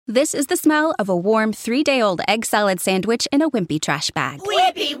This is the smell of a warm 3-day-old egg salad sandwich in a Wimpy trash bag.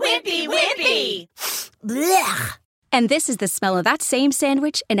 Wimpy, Wimpy, Wimpy! Blech. And this is the smell of that same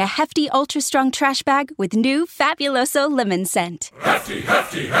sandwich in a hefty, ultra-strong trash bag with new Fabuloso lemon scent. Hefty,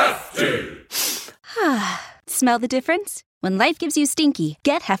 hefty, hefty! Smell the difference? When life gives you stinky,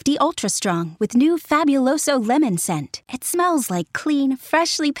 get Hefty Ultra Strong with new Fabuloso lemon scent. It smells like clean,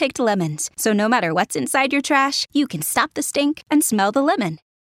 freshly picked lemons. So no matter what's inside your trash, you can stop the stink and smell the lemon.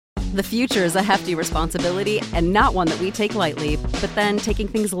 The future is a hefty responsibility and not one that we take lightly. But then taking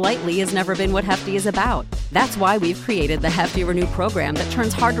things lightly has never been what Hefty is about. That's why we've created the Hefty Renew program that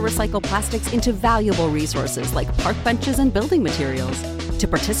turns hard-to-recycle plastics into valuable resources like park benches and building materials. To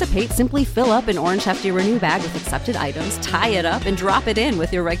participate, simply fill up an orange Hefty Renew bag with accepted items, tie it up, and drop it in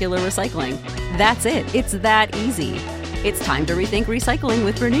with your regular recycling. That's it. It's that easy. It's time to rethink recycling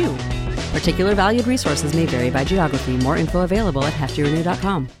with Renew. Particular valued resources may vary by geography. More info available at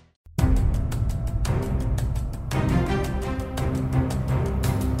heftyrenew.com.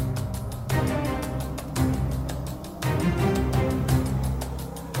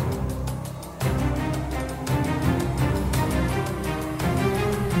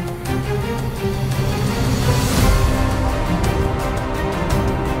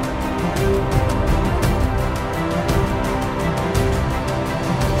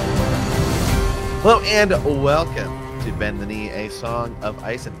 Hello and welcome to Bend the Knee, a Song of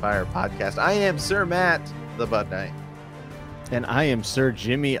Ice and Fire podcast. I am Sir Matt, the Bud Knight. And I am Sir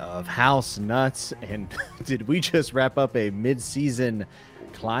Jimmy of House Nuts. And did we just wrap up a mid-season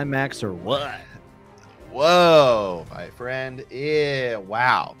climax or what? Whoa, my friend. Yeah,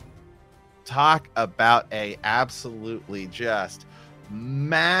 wow. Talk about a absolutely just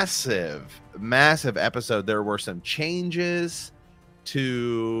massive episode. There were some changes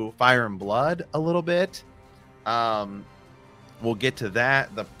to Fire and Blood a little bit. We'll get to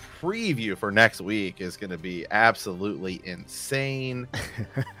that. The preview for next week is going to be absolutely insane.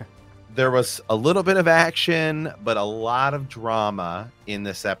 There was a little bit of action, but a lot of drama in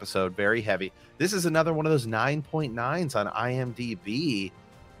this episode. Very heavy. This is another one of those 9.9s on IMDb.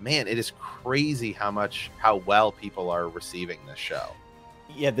 Man, it is crazy how well people are receiving this show.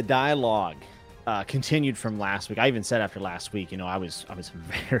 Yeah, the dialogue continued from last week. I even said after last week, I was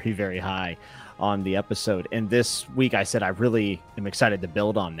very, very high on the episode. And this week I said I really am excited to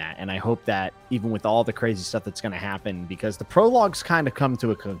build on that. And I hope that even with all the crazy stuff that's going to happen, because the prologue's kind of come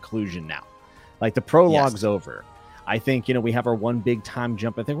to a conclusion now. Like the prologue's over. I think, we have our one big time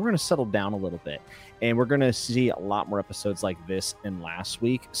jump. I think we're going to settle down a little bit. And we're going to see a lot more episodes like this in last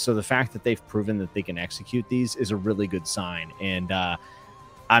week. So the fact that they've proven that they can execute these is a really good sign. And,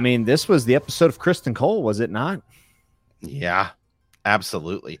 this was the episode of Kristen Cole, was it not? Yeah,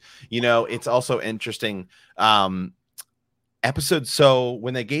 absolutely. It's also interesting. Episode. So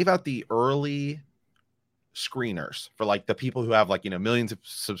when they gave out the early screeners for like the people who have millions of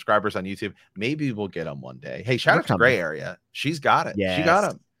subscribers on YouTube, maybe we'll get them one day. Hey, shout out to Gray Area. She's got it. Yes. She got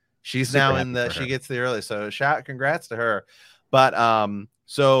them. She's super now in she gets the early. So congrats to her. But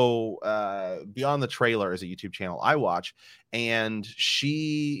So Beyond the Trailer is a YouTube channel I watch, and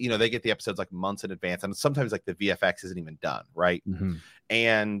she, they get the episodes like months in advance, and sometimes like the VFX isn't even done, right? Mm-hmm.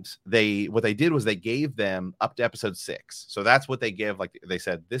 And what they did was they gave them up to episode 6. So that's what they give. Like they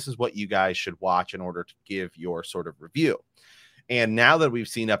said, this is what you guys should watch in order to give your sort of review. And now that we've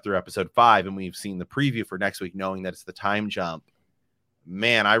seen up through episode 5 and we've seen the preview for next week, knowing that it's the time jump,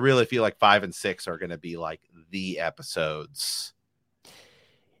 man, I really feel like 5 and 6 are going to be like the episodes.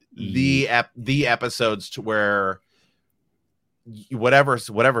 The episodes to where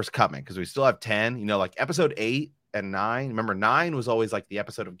whatever's coming, because we still have 10, like episode 8 and 9. Remember, 9 was always like the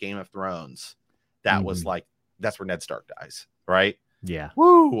episode of Game of Thrones that was like, that's where Ned Stark dies, right? Yeah.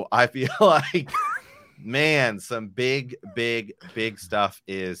 Woo! I feel like man, some big stuff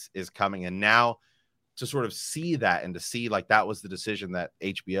is coming, and now to sort of see that and to see like that was the decision that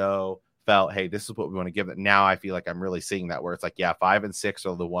HBO felt, hey, this is what we want to give it. Now I feel like I'm really seeing that, where it's like, yeah, 5 and 6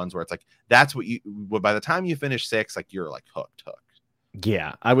 are the ones where it's like, that's what by the time you finish 6, like you're like hooked.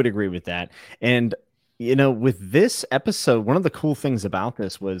 Yeah, I would agree with that. And with this episode, one of the cool things about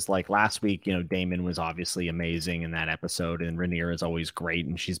this was like last week, Damon was obviously amazing in that episode, and Rhaenyra is always great,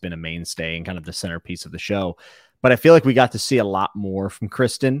 and she's been a mainstay and kind of the centerpiece of the show. But I feel like we got to see a lot more from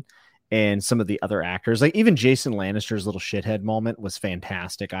Kristen and some of the other actors. Like even Jason Lannister's little shithead moment was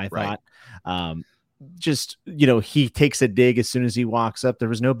fantastic, I thought. Just, he takes a dig as soon as he walks up. There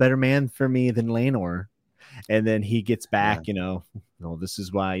was no better man for me than Laenor. And then he gets back, this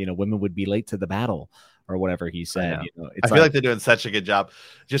is why, women would be late to the battle or whatever he said. I feel like they're doing such a good job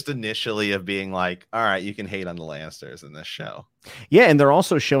just initially of being like, all right, you can hate on the Lannisters in this show. Yeah, and they're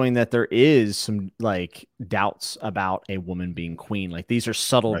also showing that there is some like doubts about a woman being queen. Like these are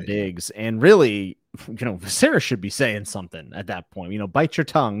subtle digs, and really, Viserys should be saying something at that point. Bite your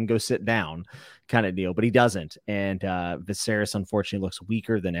tongue, go sit down, kind of deal. But he doesn't, and Viserys unfortunately looks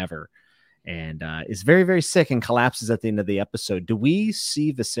weaker than ever, and is very, very sick and collapses at the end of the episode. Do we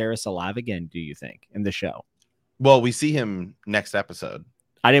see Viserys alive again? Do you think in the show? Well, we see him next episode.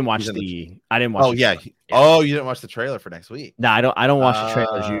 I didn't watch I didn't watch. Oh yeah. Oh, you didn't watch the trailer for next week? No, I don't watch the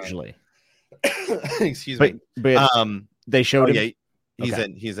trailers usually. Excuse me. But they showed him. Yeah,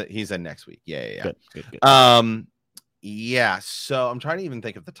 he's in next week. Yeah. Good. Yeah. So I'm trying to even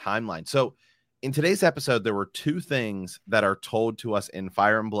think of the timeline. So in today's episode, there were two things that are told to us in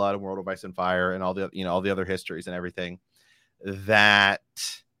Fire and Blood and World of Ice and Fire and all the other histories and everything that,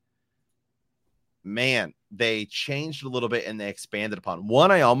 man, they changed a little bit and they expanded upon.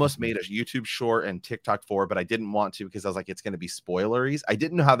 One, I almost made a YouTube short and TikTok for, but I didn't want to because I was like, it's going to be spoileries. I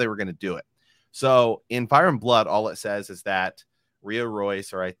didn't know how they were going to do it. So in Fire and Blood, all it says is that Rhea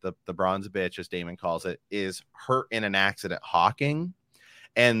Royce, right, the bronze bitch, as Daemon calls it, is hurt in an accident hawking.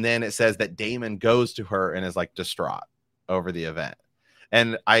 And then it says that Daemon goes to her and is like distraught over the event.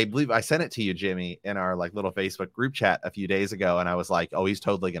 And I believe I sent it to you, Jimmy, in our like little Facebook group chat a few days ago. And I was like, oh, he's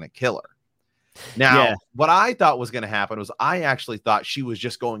totally going to kill her. Now, what I thought was going to happen was I actually thought she was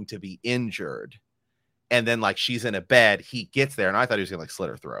just going to be injured. And then like she's in a bed, he gets there, and I thought he was going to like slit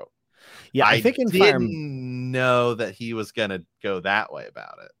her throat. Yeah, I think didn't know that he was going to go that way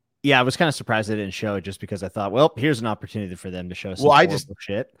about it. Yeah, I was kind of surprised they didn't show it just because I thought, well, here's an opportunity for them to show some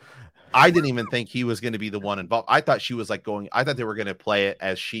shit. I didn't even think he was going to be the one involved. I thought she was like I thought they were going to play it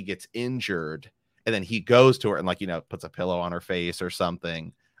as she gets injured and then he goes to her and like, puts a pillow on her face or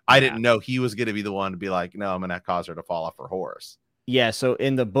something. I didn't know he was going to be the one to be like, no, I'm going to cause her to fall off her horse. Yeah. So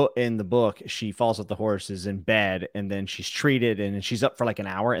in the book, she falls off the horse, is in bed, and then she's treated, and then she's up for like an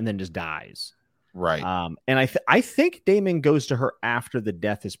hour and then just dies. Right. And I think Daemon goes to her after the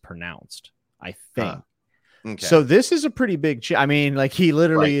death is pronounced. I think. Okay. So this is a pretty big. I mean, like he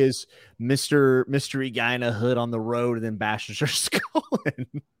literally is mystery guy in a hood on the road, and then bashes her skull.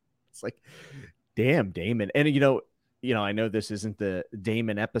 It's like, damn, Daemon. And I know this isn't the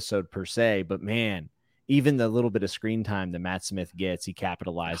Daemon episode per se, but man, even the little bit of screen time that Matt Smith gets, he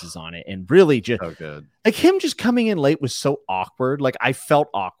capitalizes on it, and really just so good. Like him just coming in late was so awkward. Like I felt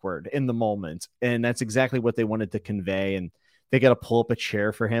awkward in the moment, and that's exactly what they wanted to convey. And they got to pull up a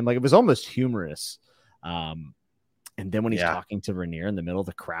chair for him. Like it was almost humorous. And then when he's talking to Rhaenyra in the middle of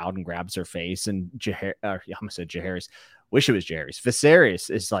the crowd and grabs her face, and I almost said Jaehaerys. Wish it was Jaehaerys. Viserys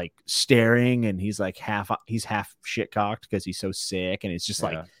is like staring, and he's like half shit cocked because he's so sick, and it's just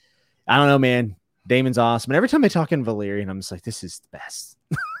like, I don't know, man. Daemon's awesome, and every time I talk in Valyrian, I'm just like, this is the best.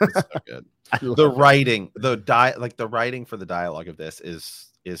 It's so good. The writing, the writing for the dialogue of this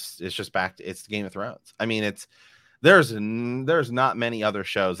is just back to it's Game of Thrones. I mean, there's not many other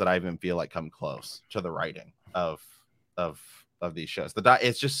shows that I even feel like come close to the writing of these shows.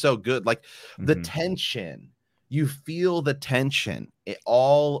 It's just so good. Like the tension, you feel the tension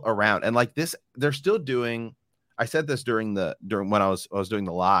all around, and like this, they're still doing. I said this during when I was doing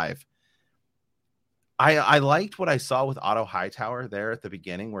the live. I liked what I saw with Otto Hightower there at the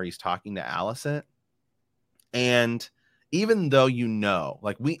beginning where he's talking to Alicent. And even though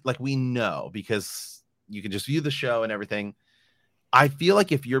we know because you can just view the show and everything, I feel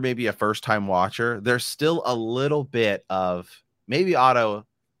like if you're maybe a first-time watcher, there's still a little bit of maybe Otto,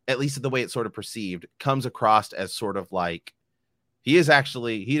 at least the way it's sort of perceived, comes across as sort of like he is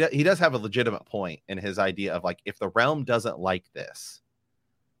actually he does have a legitimate point in his idea of like if the realm doesn't like this,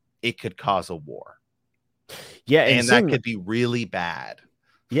 it could cause a war. Yeah, and that could be really bad.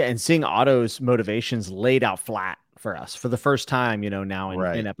 Yeah, and seeing Otto's motivations laid out flat for us for the first time, now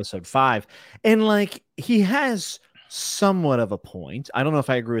in episode 5. And like he has somewhat of a point. I don't know if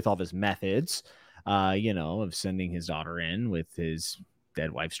I agree with all of his methods, of sending his daughter in with his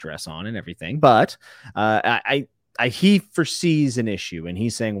dead wife's dress on and everything. But he foresees an issue, and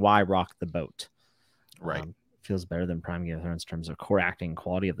he's saying, why rock the boat? Right. Feels better than Prime Game of Thrones in terms of core acting,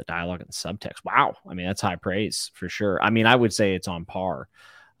 quality of the dialogue, and subtext. Wow. I mean, that's high praise for sure. I mean, I would say it's on par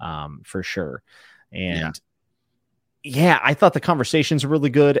for sure. And yeah, I thought the conversations were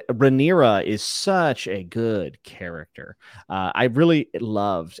really good. Rhaenyra is such a good character. I really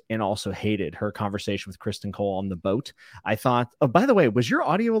loved and also hated her conversation with Kristen Cole on the boat. I thought, oh, by the way, was your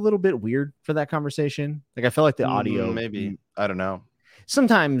audio a little bit weird for that conversation? Like, I felt like the audio maybe, I don't know.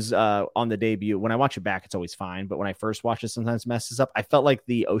 sometimes on the debut, when I watch it back, it's always fine. But when I first watch it, sometimes messes up. I felt like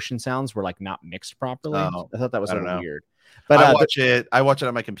the ocean sounds were like not mixed properly. I thought that was a little weird. But I watch it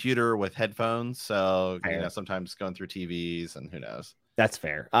on my computer with headphones. So, sometimes going through TVs and who knows. That's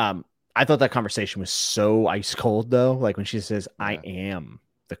fair. I thought that conversation was so ice cold though. Like when she says, I am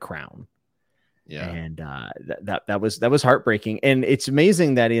the crown. Yeah. And that was heartbreaking. And it's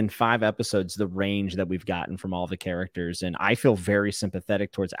amazing that in 5 episodes, the range that we've gotten from all the characters, and I feel very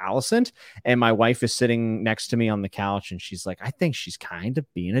sympathetic towards Alicent. And my wife is sitting next to me on the couch and she's like, I think she's kind of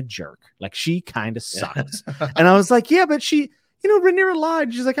being a jerk. Like she kind of sucks. And I was like, yeah, but she, Rhaenyra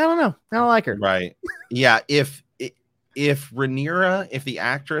lied. She's like, I don't know. I don't like her. Right. Yeah. If Rhaenyra, if the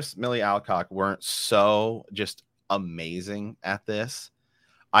actress Millie Alcock weren't so just amazing at this,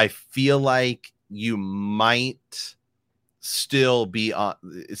 I feel like you might still be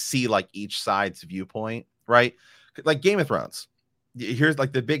see like each side's viewpoint, right? Like Game of Thrones. Here's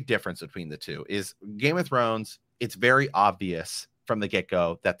like the big difference between the two is Game of Thrones. It's very obvious from the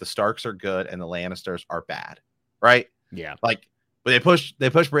get-go that the Starks are good and the Lannisters are bad, right? Yeah. Like, but they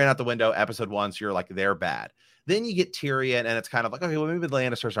push Bran out the window. Episode 1, so you're like they're bad. Then you get Tyrion, and it's kind of like, okay, well, maybe the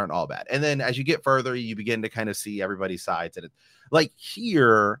Lannisters aren't all bad. And then as you get further, you begin to kind of see everybody's sides. And like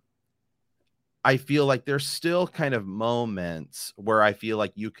here, I feel like there's still kind of moments where I feel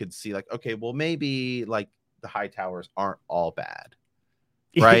like you could see like, okay, well, maybe like the Hightowers aren't all bad,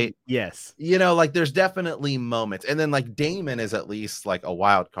 right? Yes. Like there's definitely moments. And then like Daemon is at least like a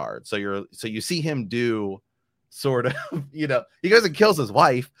wild card. So you see him do sort of, he goes and kills his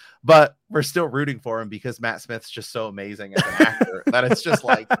wife, but we're still rooting for him because Matt Smith's just so amazing as an actor that it's just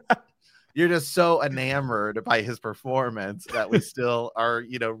like, you're just so enamored by his performance that we still are,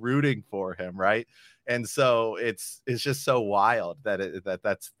 rooting for him, right? And so it's just so wild that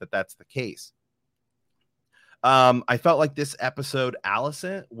that's the case. I felt like this episode,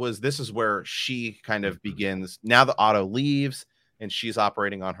 Alicent, this is where she kind of begins. Now that Otto leaves and she's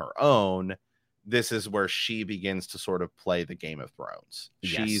operating on her own, this is where she begins to sort of play the Game of Thrones.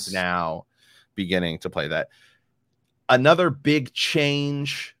 Yes. She's now beginning to play that. Another big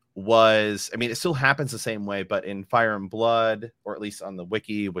change was, it still happens the same way, but in Fire and Blood, or at least on the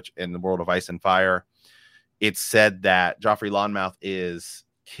wiki, which in the World of Ice and Fire, it's said that Joffrey Lonmouth is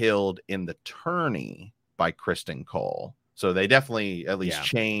killed in the tourney by Criston Cole. So they definitely at least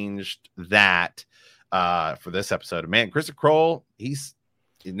changed that for this episode. Man, Criston Cole, he's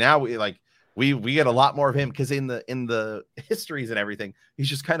now we get a lot more of him because in the histories and everything, he's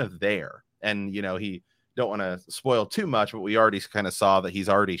just kind of there. And he don't want to spoil too much, but we already kind of saw that he's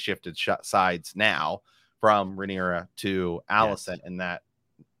already shifted sides now from Rhaenyra to Alicent, and that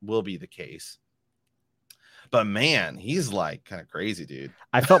will be the case. But man, he's like kind of crazy, dude.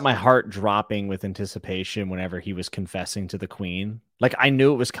 I felt my heart dropping with anticipation whenever he was confessing to the queen. Like I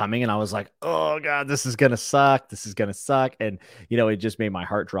knew it was coming and I was like, oh God, this is going to suck. This is going to suck. And, it just made my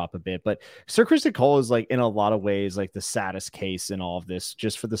heart drop a bit. But Sir Criston Cole is like in a lot of ways, like the saddest case in all of this,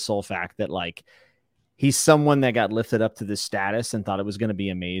 just for the sole fact that like, he's someone that got lifted up to this status and thought it was going to be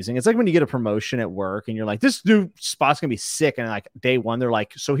amazing. It's like when you get a promotion at work and you're like, this new spot's going to be sick. And like day one, they're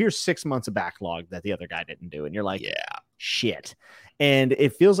like, so here's 6 months of backlog that the other guy didn't do. And you're like, yeah, shit. And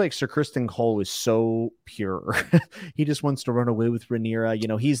it feels like Sir Criston Cole is so pure. He just wants to run away with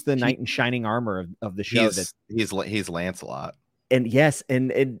Rhaenyra. He's the knight in shining armor of the show. He's Lancelot. And yes.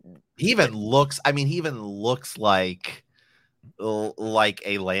 And he even looks like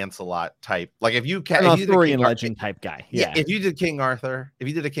a Lancelot type. Like if you an Arthurian legend type guy. Yeah. If you did a King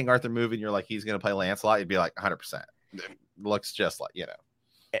Arthur movie and you're like, he's going to play Lancelot, you'd be like 100%. It looks just like,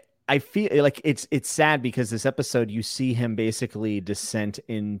 I feel like it's sad because this episode, you see him basically descent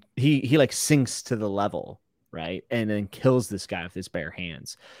in, he like sinks to the level, right? And then kills this guy with his bare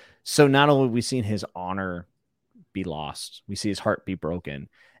hands. So not only have we seen his honor be lost, we see his heart be broken,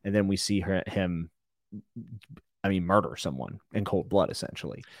 and then we see him murder someone in cold blood,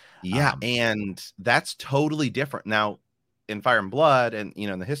 essentially. Yeah. And that's totally different. Now in Fire and Blood and,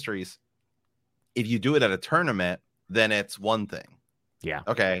 in the histories, if you do it at a tournament, then it's one thing. Yeah.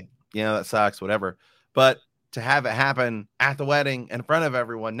 Okay. That sucks, whatever. But to have it happen at the wedding in front of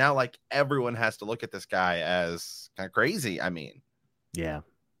everyone, now like everyone has to look at this guy as kind of crazy. Yeah.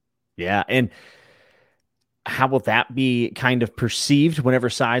 Yeah. And how will that be kind of perceived whenever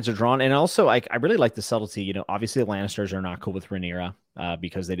sides are drawn? And also, I really like the subtlety. Obviously the Lannisters are not cool with Rhaenyra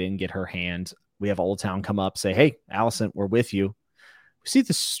because they didn't get her hand. We have Old Town come up, say, hey, Alicent, we're with you. We see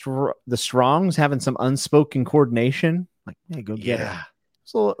the Strongs having some unspoken coordination. Like, hey, go get it.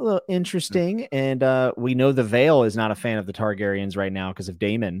 It's a little interesting. And we know the Vale is not a fan of the Targaryens right now because of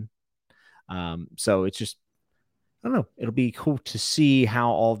Daemon. So it's just, I don't know. It'll be cool to see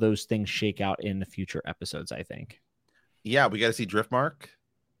how all those things shake out in the future episodes, I think. Yeah, we got to see Driftmark,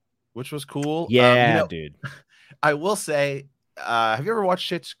 which was cool. Yeah, dude. I will say, have you ever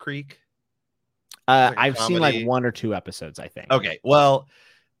watched Schitt's Creek? I've seen like 1 or 2 episodes, I think. Okay, well,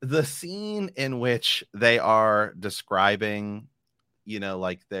 the scene in which they are describing,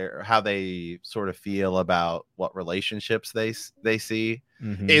 like how they sort of feel about what relationships they see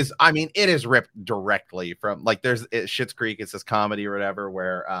is, I mean, it is ripped directly from like Schitt's Creek. It's this comedy or whatever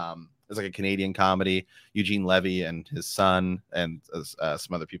where it's like a Canadian comedy. Eugene Levy and his son and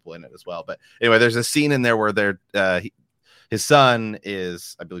some other people in it as well. But anyway, there's a scene in there where his son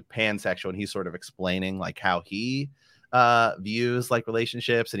is, I believe, pansexual, and he's sort of explaining like how he views like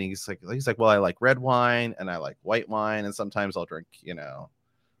relationships, and he's like, well, I like red wine and I like white wine, and sometimes I'll drink, a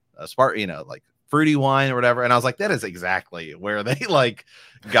like fruity wine or whatever. And I was like, that is exactly where they like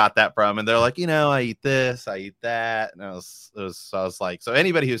got that from. And they're like, I eat this, I eat that, and I was like, so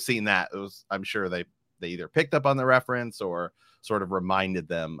anybody who's seen that, I'm sure they either picked up on the reference or sort of reminded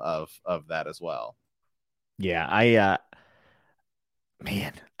them of that as well. Yeah,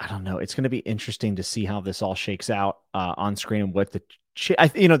 man, I don't know. It's going to be interesting to see how this all shakes out on screen and what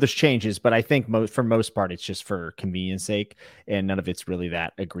there's changes, but I think for most part, it's just for convenience sake, and none of it's really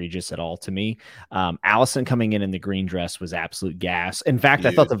that egregious at all to me. Allison coming in the green dress was absolute gas. In fact,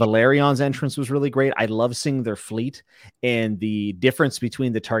 I thought the Valyrian's entrance was really great. I love seeing their fleet and the difference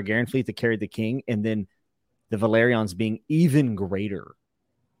between the Targaryen fleet that carried the king and then the Valyrians being even greater.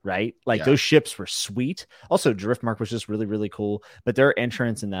 Right? Like those ships were sweet. Also, Driftmark was just really, really cool. But their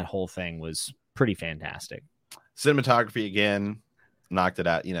entrance in that whole thing was pretty fantastic. Cinematography again, knocked it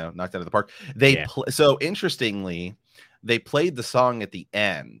out of the park. So interestingly, they played the song at the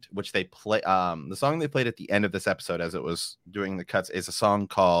end, which they play. The song they played at the end of this episode, as it was doing the cuts, is a song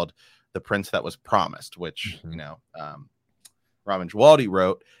called "The Prince That Was Promised," which Ramin Djawadi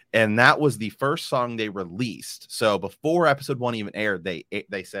wrote. And that was the first song they released. So before episode 1 even aired,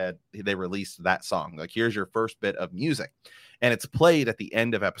 they said they released that song. Like, here's your first bit of music. And it's played at the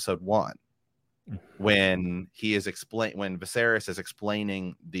end of episode 1 when when Viserys is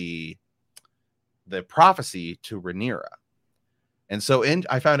explaining the prophecy to Rhaenyra. And so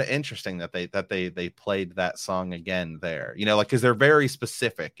I found it interesting that they played that song again there. Because they're very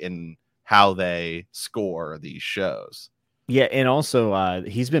specific in how they score these shows. Yeah, and also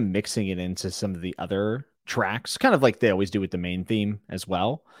he's been mixing it into some of the other tracks, kind of like they always do with the main theme as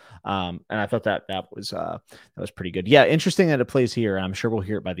well. And I thought that was pretty good. Yeah, interesting that it plays here, and I'm sure we'll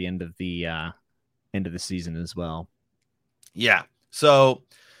hear it by the end of the season as well. Yeah. So,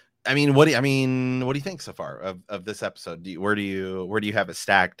 I mean, what do you think so far of this episode? Where do you have it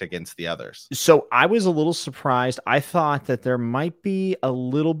stacked against the others? So I was a little surprised. I thought that there might be a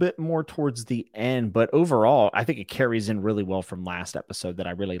little bit more towards the end, but overall, I think it carries in really well from last episode that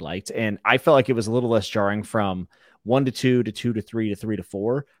I really liked. And I felt like it was a little less jarring from 1 to 2 to 2 to 3 to 3 to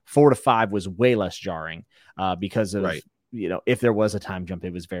 4. 4 to 5 was way less jarring because of, if there was a time jump,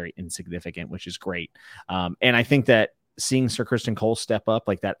 it was very insignificant, which is great. And I think that seeing Sir Kristen Cole step up,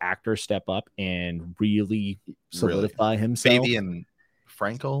 like that actor step up and really solidify himself. Fabian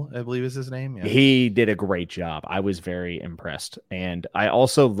Frankel, I believe is his name. Yeah. He did a great job. I was very impressed. And I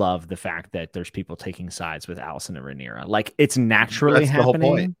also love the fact that there's people taking sides with Allison and Rhaenyra. Like, it's naturally happening. The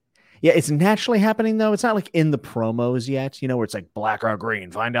whole point. Yeah, it's naturally happening, though. It's not like in the promos yet, where it's like black or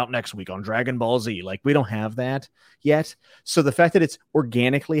green, find out next week on Dragon Ball Z. Like, we don't have that yet. So the fact that it's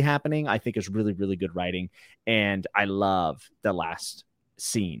organically happening, I think is really, really good writing. And I love the last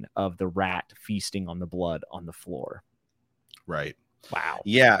scene of the rat feasting on the blood on the floor. Right. Wow.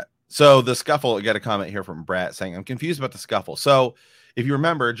 Yeah. So the scuffle, I got a comment here from Brett saying, I'm confused about the scuffle. So if you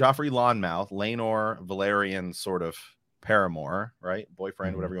remember, Joffrey Lonmouth, Laenor Valerian's sort of paramour, right?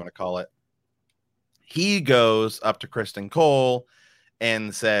 Boyfriend, whatever you want to call it. He goes up to Kristen Cole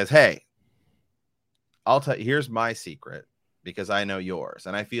and says, hey, I'll tell you, here's my secret because I know yours.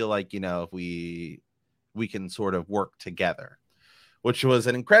 And I feel like, if we can sort of work together, which was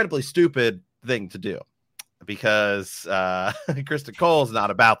an incredibly stupid thing to do because Kristen Cole is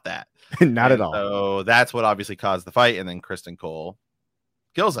not about that. Not at all. So that's what obviously caused the fight. And then Kristen Cole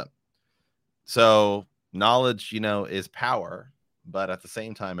kills him. So knowledge, is power, but at the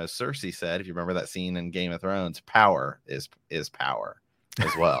same time, as Cersei said, if you remember that scene in Game of Thrones, power is power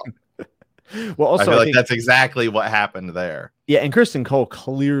as well. Well, also, I feel like that's exactly what happened there. Yeah, and Kristen Cole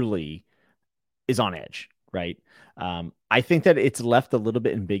clearly is on edge, right? I think that it's left a little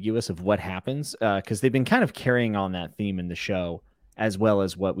bit ambiguous of what happens because they've been kind of carrying on that theme in the show as well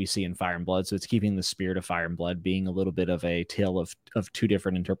as what we see in Fire and Blood. So it's keeping the spirit of Fire and Blood being a little bit of a tale of two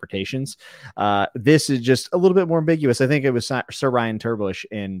different interpretations. This is just a little bit more ambiguous. I think it was Sir Ryan Turbush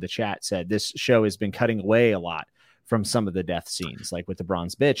in the chat said this show has been cutting away a lot from some of the death scenes, like with the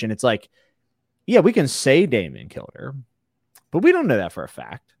bronze bitch. And it's like, yeah, we can say Daemon killed her, but we don't know that for a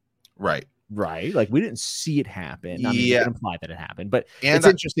fact. Right. Like we didn't see it happen. I mean, we can imply that it happened, but it's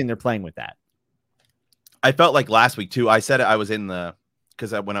interesting they're playing with that. I felt like last week too. I said it, I was in the,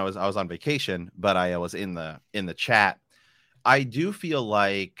 because when I was on vacation, but I was in the chat. I do feel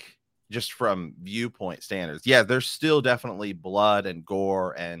like, just from viewpoint standards, yeah, there's still definitely blood and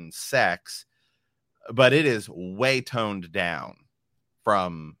gore and sex, but it is way toned down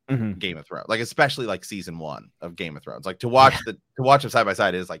from Game of Thrones. Like, especially like season 1 of Game of Thrones. Like to watch them side by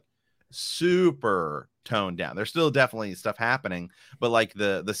side is like super toned down. There's still definitely stuff happening, but like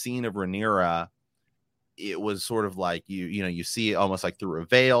the scene of Rhaenyra, it was sort of like you see it almost like through a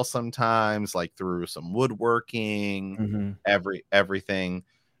veil sometimes, like through some woodworking, everything.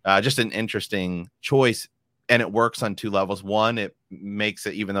 Just an interesting choice, and it works on 2 levels. One, it makes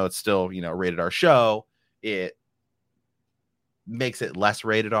it, even though it's still a rated R show, it makes it less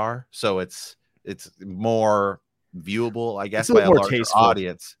rated R, so it's more viewable, I guess, by a larger tasteful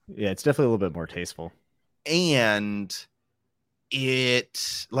audience. Yeah, it's definitely a little bit more tasteful, and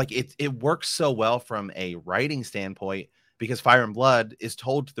it works so well from a writing standpoint, because Fire and Blood is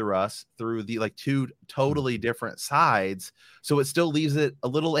told through the like 2 totally different sides, so it still leaves it a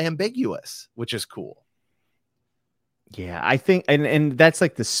little ambiguous, which is cool. Yeah, I think and that's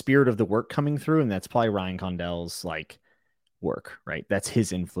like the spirit of the work coming through, and that's probably Ryan Condell's like work, right? That's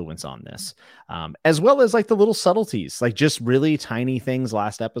his influence on this, as well as like the little subtleties, like just really tiny things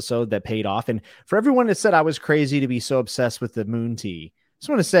last episode that paid off. And for everyone that said I was crazy to be so obsessed with the moon tea, just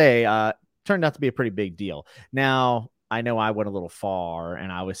want to say turned out to be a pretty big deal. Now I know I went a little far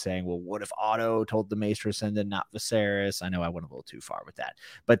and I was saying, well, what if Otto told the Maesters and then not Viserys? I know I went a little too far with that,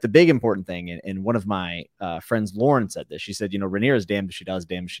 but the big important thing, and one of my friends, Lauren, said this. She said, Rhaenyra is damned if she does,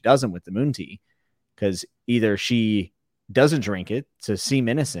 damned if she doesn't with the moon tea, because either she doesn't drink it to seem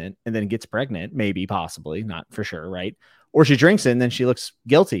innocent and then gets pregnant, maybe, possibly, not for sure, right? Or she drinks it and then she looks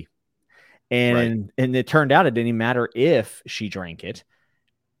guilty. And it turned out it didn't even matter if she drank it,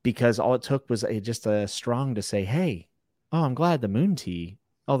 because all it took was just a strong to say, hey, oh, I'm glad the moon tea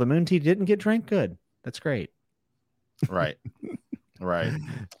didn't get drank. Good. That's great. Right.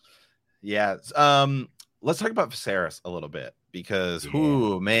 Yeah. Let's talk about Viserys a little bit, because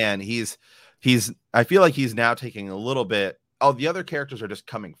man, I feel like he's now taking a little bit. All the other characters are just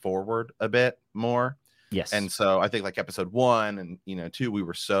coming forward a bit more. Yes. And so I think like episode 1 and 2, we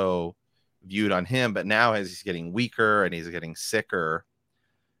were so viewed on him, but now as he's getting weaker and he's getting sicker.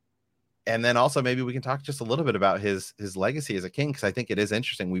 And then also maybe we can talk just a little bit about his legacy as a king, because I think it is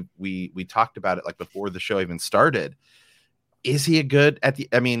interesting. We talked about it like before the show even started. Is he a good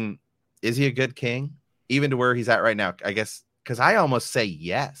king, even to where he's at right now? I guess, because I almost say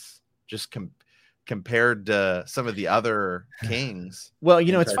yes, just compared to some of the other kings. Well,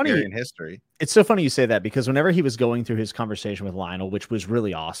 it's funny in history. It's so funny you say that, because whenever he was going through his conversation with Lionel, which was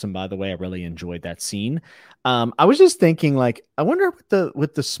really awesome, by the way, I really enjoyed that scene. I was just thinking, like, I wonder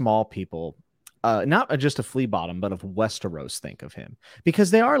what the small people, not just of Flea Bottom, but of Westeros think of him,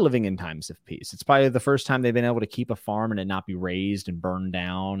 because they are living in times of peace. It's probably the first time they've been able to keep a farm and it not be razed and burned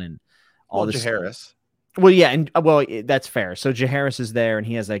down and all this. Jaehaerys. Well, yeah, and that's fair. So Jaehaerys is there, and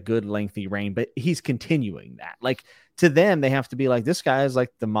he has that good lengthy reign, but he's continuing that. Like, to them, they have to be like, this guy is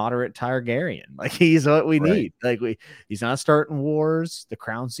like the moderate Targaryen. Like, he's what we need. Like, he's not starting wars. The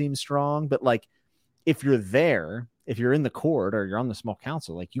crown seems strong, but like, if you're there, if you're in the court or you're on the small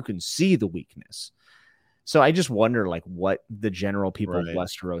council, like, you can see the weakness. So I just wonder, like, what the general people of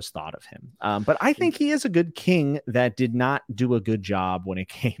Westeros thought of him. But I think he is a good king that did not do a good job when it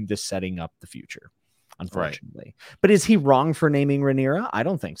came to setting up the future, unfortunately. But is he wrong for naming Rhaenyra? I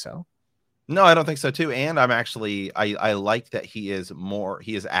don't think so. No, I don't think so too. And I'm actually, I like that he is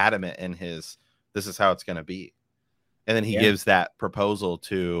adamant in his, this is how it's going to be. And then he gives that proposal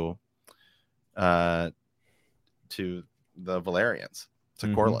to the Valyrians, to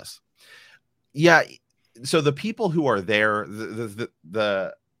Corlys. Yeah. So the people who are there,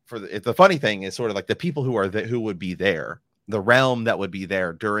 the funny thing is sort of like the people who are there, who would be there, the realm that would be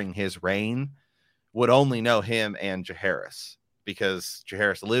there during his reign would only know him and Jaehaerys, because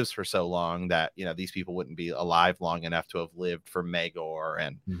Jaehaerys lives for so long that, these people wouldn't be alive long enough to have lived for Maegor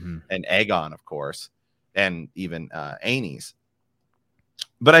and Aegon, of course, and even Aenys.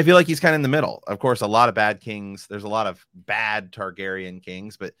 But I feel like he's kind of in the middle. Of course, a lot of bad kings. There's a lot of bad Targaryen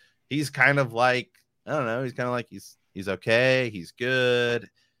kings, but he's kind of like, I don't know. He's kind of like, he's He's okay. He's good.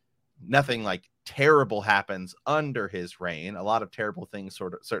 Nothing like terrible happens under his reign. A lot of terrible things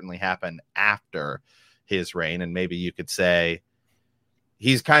certainly happen after his reign. And maybe you could say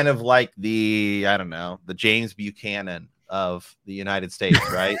he's kind of like the James Buchanan of the United States,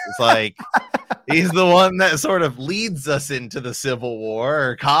 right? It's like he's the one that sort of leads us into the Civil War,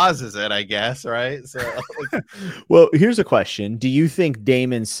 or causes it, I guess, right? So, well, here's a question. Do you think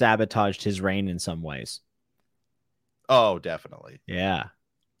Daemon sabotaged his reign in some ways? Oh, definitely. Yeah.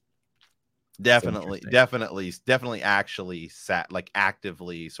 Definitely actually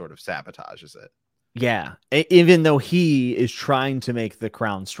actively sort of sabotages it. Yeah. Even though he is trying to make the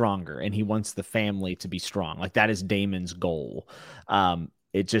crown stronger and he wants the family to be strong. Like that is Daemon's goal.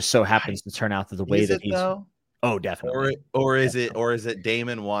 It just so happens to turn out that the way that he's though? Oh, definitely. Or is it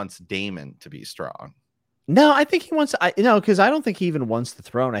Daemon wants Daemon to be strong? No, I think he wants, because I don't think he even wants the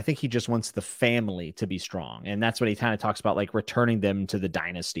throne. I think he just wants the family to be strong. And that's what he kind of talks about, like returning them to the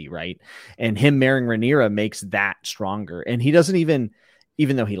dynasty, right? And him marrying Rhaenyra makes that stronger. And he doesn't even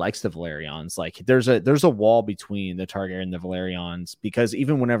though he likes the Velaryons, like there's a wall between the Targaryen and the Velaryons, because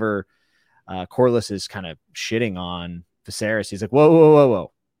even whenever Corlys is kind of shitting on Viserys, he's like,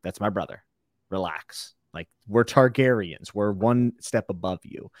 whoa, that's my brother. Relax. Like we're Targaryens. We're one step above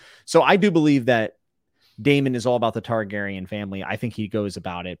you. So I do believe that Daemon is all about the Targaryen family. I think he goes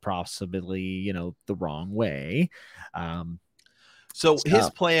about it possibly, the wrong way. So his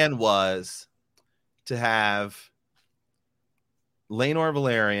plan was to have Laenor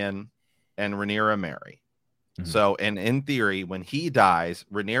Velaryon and Rhaenyra marry. Mm-hmm. So, and in theory, when he dies,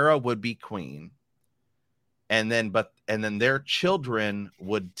 Rhaenyra would be queen, and then their children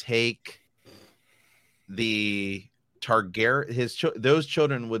would take the those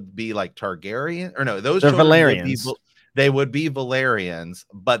children would be like Targaryen, or no, those they're children Velaryons. They would be Velaryons,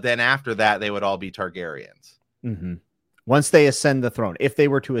 but then after that, they would all be Targaryens. Mm-hmm. Once they ascend the throne, if they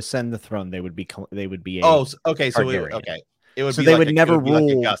were to ascend the throne, they would be. Okay. So it would be they like would never rule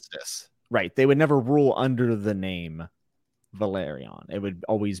like Augustus, right? They would never rule under the name Velaryon. It would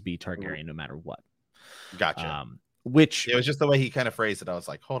always be Targaryen, no matter what. Gotcha. Which it was just the way he kind of phrased it. I was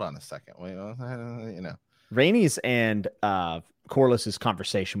like, hold on a second, wait, Rhaenys and Corlys's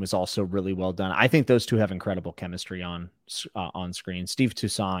conversation was also really well done. I think those two have incredible chemistry on screen. Steve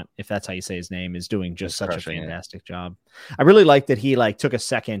Toussaint, if that's how you say his name, is doing just such a fantastic job. I really like that he took a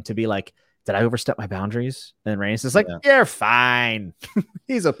second to be like, did I overstep my boundaries? And Rhaenys is like, you're fine.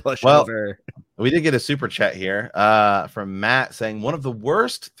 He's a pushover. Well, we did get a super chat here from Matt saying, one of the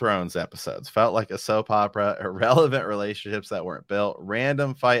worst Thrones episodes felt like a soap opera, irrelevant relationships that weren't built,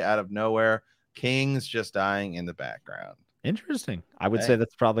 random fight out of nowhere, kings just dying in the background. Interesting. I would say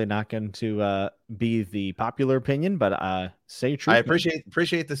that's probably not going to be the popular opinion, but say true. I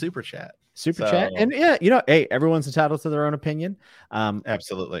appreciate the super chat. Chat. And hey, everyone's entitled to their own opinion.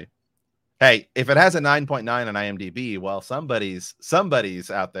 Absolutely. Hey, if it has a 9.9 on IMDb, well, somebody's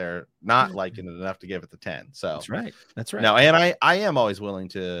out there not liking it enough to give it the 10. So that's right. No, and I am always willing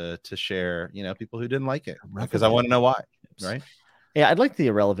to share, people who didn't like it, because I want to know why. Right. Yeah, I'd like the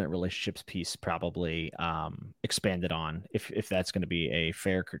irrelevant relationships piece probably expanded on if that's going to be a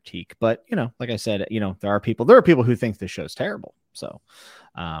fair critique. But like I said, there are people who think this show's terrible. So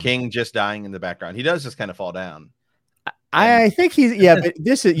King just dying in the background. He does just kind of fall down. I think but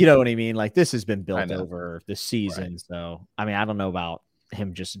this is, what I mean? Like this has been built over the season. Right. So, I mean, I don't know about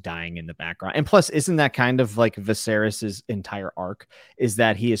him just dying in the background. And plus, isn't that kind of like Viserys's entire arc, is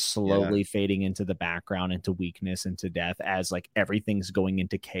that he is slowly fading into the background, into weakness, into death, as like everything's going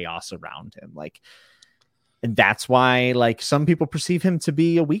into chaos around him. And that's why some people perceive him to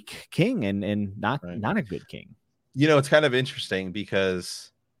be a weak king and not a good king. It's kind of interesting because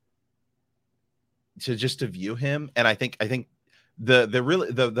to view him, and I think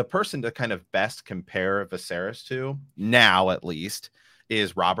the person to kind of best compare Viserys to now, at least,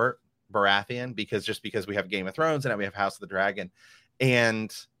 is Robert Baratheon, because we have Game of Thrones and now we have House of the Dragon.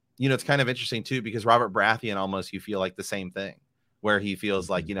 And it's kind of interesting too, because Robert Baratheon, almost you feel like the same thing, where he feels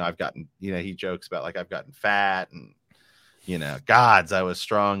like, I've gotten, he jokes about like, I've gotten fat and, gods, I was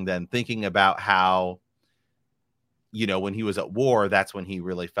strong then, thinking about how, when he was at war, that's when he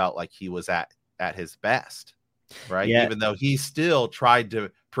really felt like he was at his best, right? Yeah. Even though he still tried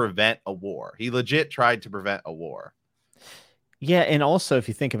to prevent a war. He legit tried to prevent a war. Yeah, and also if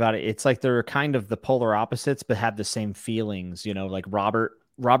you think about it, it's like they're kind of the polar opposites, but have the same feelings. Like Robert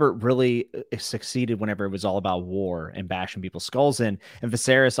really succeeded whenever it was all about war and bashing people's skulls in, and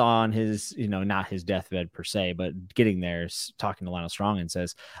Viserys on his, not his deathbed per se, but getting there, talking to Lionel Strong and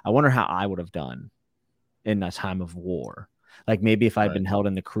says, I wonder how I would have done in a time of war. Like maybe if I'd Right. been held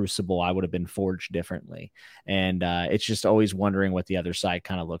in the crucible, I would have been forged differently. And it's just always wondering what the other side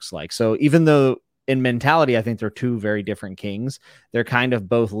kind of looks like. So even though in mentality, I think they're two very different kings, they're kind of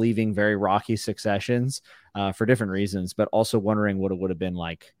both leaving very rocky successions for different reasons, but also wondering what it would have been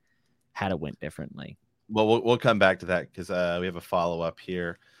like had it went differently. Well, we'll come back to that because we have a follow up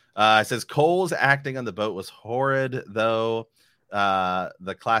here. It says Cole's acting on the boat was horrid, though.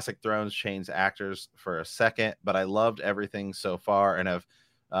 The classic Thrones changed actors for a second, but I loved everything so far and have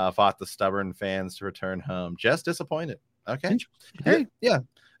fought the stubborn fans to return home. Just disappointed. Okay. Hey, yeah.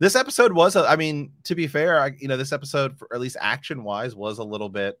 This episode was, I mean, to be fair, this episode, for, at least action wise, was a little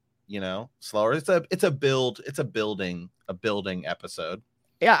bit, slower. It's a building episode.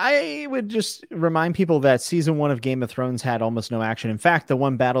 Yeah, I would just remind people that season 1 of Game of Thrones had almost no action. In fact, the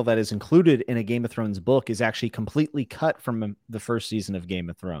one battle that is included in a Game of Thrones book is actually completely cut from the first season of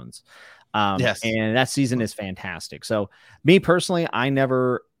Game of Thrones. Yes. And that season is fantastic. So me personally, I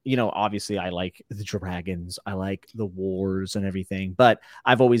never, obviously I like the dragons, I like the wars and everything, but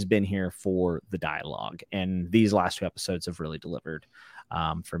I've always been here for the dialogue. And these last 2 episodes have really delivered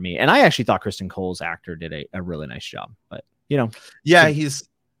for me. And I actually thought Kristen Cole's actor did a really nice job, but yeah, he's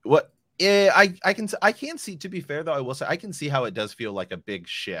what I can see, to be fair though, I will say I can see how it does feel like a big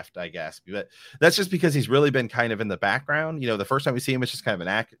shift, I guess, but that's just because he's really been kind of in the background. The first time we see him, it's just kind of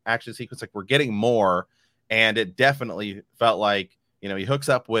an action sequence. Like we're getting more, and it definitely felt like he hooks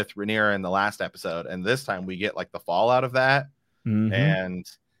up with Rhaenyra in the last episode, and this time we get like the fallout of that. Mm-hmm. And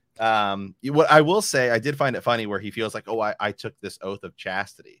what I will say, I did find it funny where he feels like, oh, I took this oath of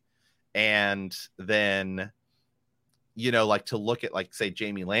chastity, and then like to look at, like, say,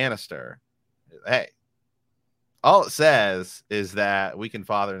 Jaime Lannister, hey, all it says is that we can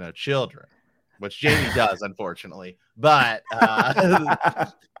father no children, which Jaime does, unfortunately. But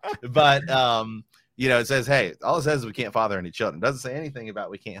it says, hey, all it says is we can't father any children. It doesn't say anything about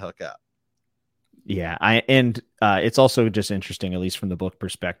we can't hook up. Yeah, it's also just interesting, at least from the book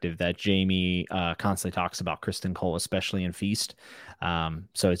perspective, that Jaime constantly talks about Kristen Cole, especially in Feast.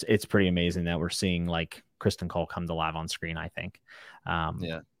 So it's pretty amazing that we're seeing like Kristen Cole come to live on screen, I think.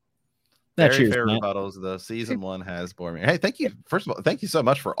 Yeah. Very fair rebuttals. The season 1 has bored me. Hey, thank you. First of all, thank you so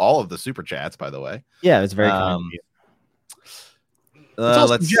much for all of the super chats, by the way. Yeah, it's very kind of you. It's all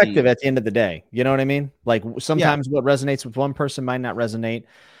subjective at the end of the day. You know what I mean? Like sometimes what resonates with one person might not resonate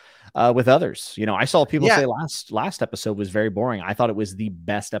with others. I saw people say last episode was very boring. I thought it was the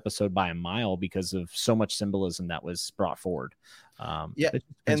best episode by a mile because of so much symbolism that was brought forward. And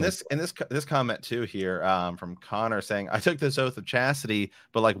this comment too here from Connor saying, I took this oath of chastity,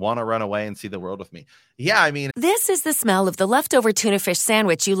 but like want to run away and see the world with me. Yeah, I mean, This is the smell of the leftover tuna fish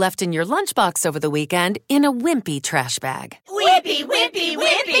sandwich you left in your lunchbox over the weekend in a wimpy trash bag. Wimpy, wimpy,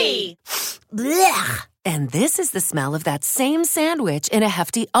 wimpy! Blech! And this is the smell of that same sandwich in a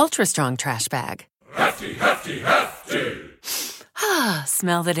Hefty Ultra Strong trash bag. Hefty, hefty, hefty. Ah,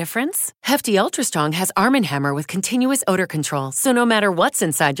 smell the difference? Hefty Ultra Strong has Arm & Hammer with continuous odor control, so no matter what's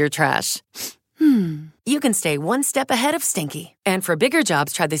inside your trash, you can stay one step ahead of stinky. And for bigger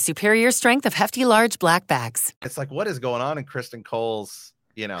jobs, try the superior strength of Hefty Large Black Bags. it's like, what is going on in Kristen Cole's,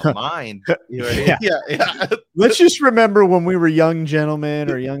 mind? Yeah. Yeah. Let's just remember when we were young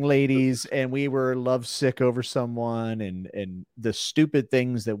gentlemen or young ladies and we were lovesick over someone and the stupid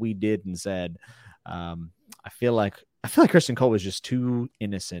things that we did and said. I feel like Kristen Cole was just too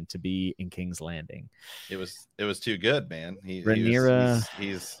innocent to be in King's Landing. It was too good, man. Rhaenyra,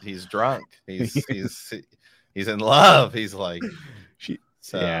 he's drunk. He's in love. He's like,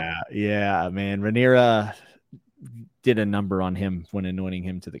 yeah, man. Rhaenyra did a number on him when anointing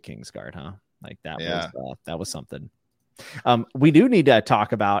him to the Kingsguard, huh? Like that was something. We do need to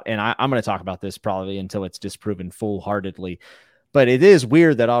talk about, and I'm going to talk about this probably until it's disproven full-heartedly. But it is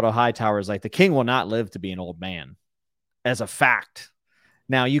weird that Otto Hightower is like, the king will not live to be an old man, as a fact.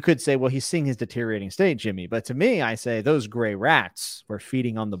 Now, you could say, well, he's seeing his deteriorating state, Jimmy. But to me, I say those gray rats were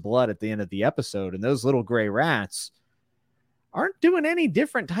feeding on the blood at the end of the episode. And those little gray rats aren't doing any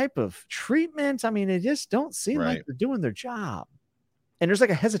different type of treatment. I mean, they just don't seem like they're doing their job. And there's like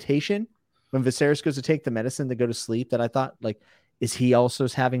a hesitation when Viserys goes to take the medicine to go to sleep that I thought, like, is he also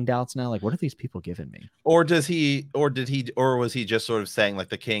having doubts now? Like, what are these people giving me? Or was he just sort of saying like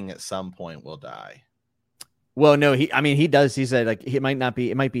the king at some point will die? Well, no, he does. He said like it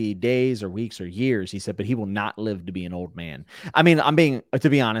might be days or weeks or years. He said, but he will not live to be an old man. I mean, to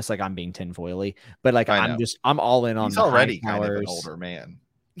be honest, like I'm being tinfoily, but like I'm all in on. He's already kind of an older man.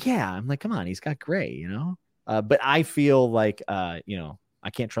 Yeah, I'm like, come on, he's got gray, But I feel like I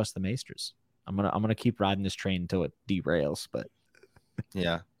can't trust the Maesters. I'm gonna keep riding this train until it derails. But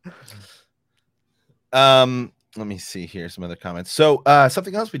yeah. let me see here some other comments. So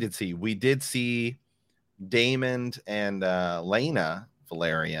something else we did see Daemon and Laena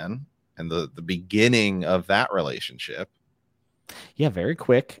Velaryon and the beginning of that relationship. Yeah, very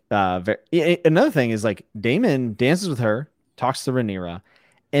quick. Another thing is like Daemon dances with her, talks to Rhaenyra,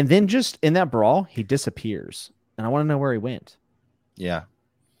 and then just in that brawl, he disappears. And I want to know where he went. Yeah.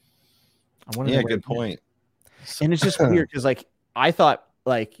 I want to know. Good point. And it's just weird because like I thought,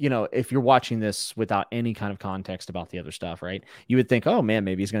 like, you know, if you're watching this without any kind of context about the other stuff, right, you would think, oh man,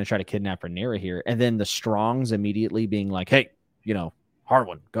 maybe he's going to try to kidnap Rhaenyra here. And then the Strongs immediately being like, hey, you know,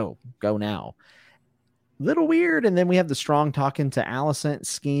 Harwin, go now. Little weird. And then we have the Strong talking to Alicent,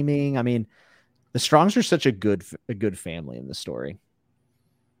 scheming. I mean, the Strongs are such a good family in the story.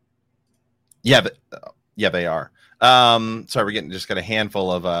 Yeah, but they are. Sorry, we're just got a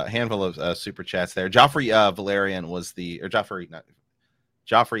handful of super chats there. Joffrey Velaryon was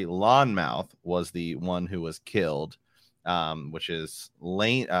Joffrey Lonmouth was the one who was killed, which is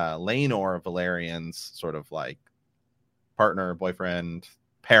Laenor Velaryon's sort of like partner, boyfriend,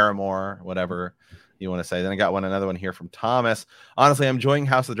 paramour, whatever you want to say. Then I got another one here from Thomas. Honestly, I'm enjoying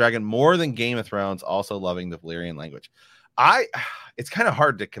House of the Dragon more than Game of Thrones, also loving the Valyrian language. It's kind of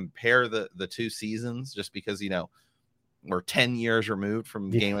hard to compare the two seasons just because, you know, we're 10 years removed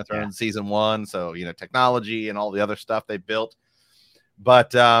from Game of Thrones season 1. So, you know, technology and all the other stuff they built.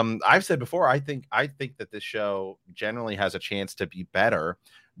 But I've said before, I think that this show generally has a chance to be better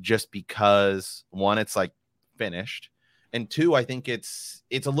just because, one, it's like finished. And two, I think it's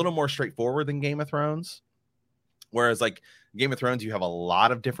a little more straightforward than Game of Thrones. Whereas like Game of Thrones, you have a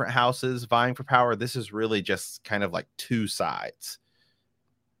lot of different houses vying for power. This is really just kind of like two sides.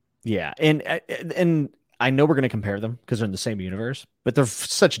 Yeah. And I know we're going to compare them because they're in the same universe, but they're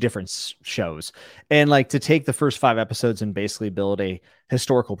such different shows. And like to take the first 5 episodes and basically build a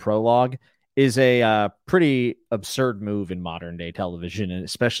historical prologue is a pretty absurd move in modern day television, and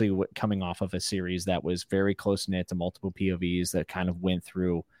especially coming off of a series that was very close knit to multiple POVs that kind of went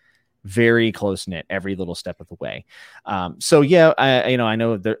through very close knit every little step of the way. So yeah, I know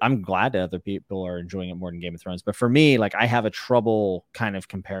I'm glad that other people are enjoying it more than Game of Thrones, but for me, like I have a trouble kind of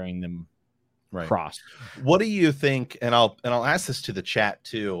comparing them. Right. Cross. What do you think? And I'll ask this to the chat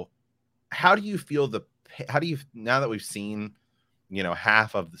too. How do you feel now that we've seen, you know,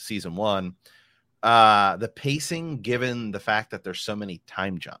 half of the season 1, the pacing, given the fact that there's so many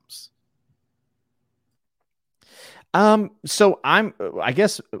time jumps? So I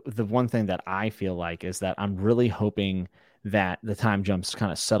guess the one thing that I feel like is that I'm really hoping that the time jumps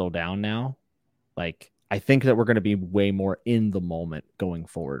kind of settle down now. Like, I think that we're going to be way more in the moment going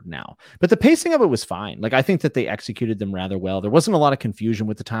forward now. But the pacing of it was fine. Like, I think that they executed them rather well. There wasn't a lot of confusion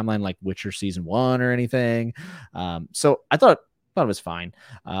with the timeline, like Witcher season 1 or anything. So I thought it was fine.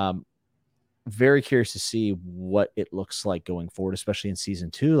 Very curious to see what it looks like going forward, especially in season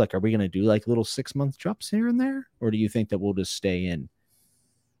 2. Like, are we going to do like little 6-month drops here and there? Or do you think that we'll just stay in?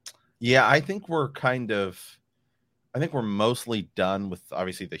 Yeah, I think we're mostly done with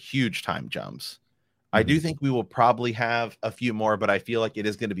obviously the huge time jumps. I do think we will probably have a few more, but I feel like it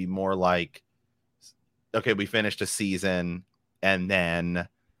is going to be more like, okay, we finished a season, and then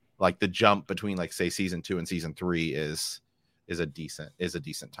like the jump between like say season 2 and season 3 is a decent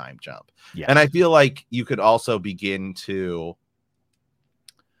time jump. Yeah. And I feel like you could also begin to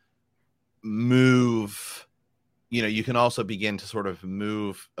move, you know, you can also begin to sort of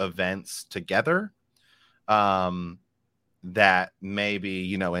move events together. That maybe,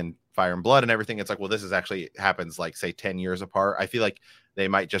 you know, in Fire and Blood and everything, it's like, well, this is actually happens like say 10 years apart. I feel like they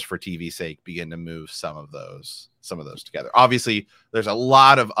might just for TV sake begin to move some of those together. Obviously, there's a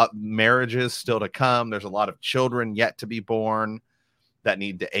lot of marriages still to come. There's a lot of children yet to be born that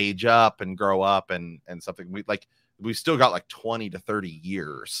need to age up and grow up and something we've still got like 20 to 30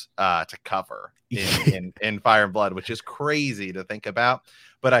 years to cover in Fire and Blood, which is crazy to think about.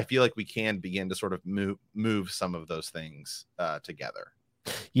 But I feel like we can begin to sort of move some of those things together.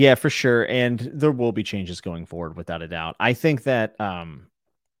 Yeah, for sure. And there will be changes going forward without a doubt. I think that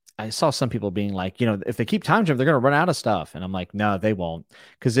I saw some people being like, you know, if they keep time jump, they're going to run out of stuff. And I'm like, no, they won't.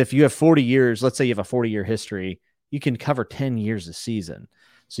 Because if you have 40 years, let's say you have a 40-year history, you can cover 10 years a season.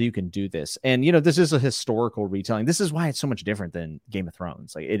 So you can do this. And, you know, this is a historical retelling. This is why it's so much different than Game of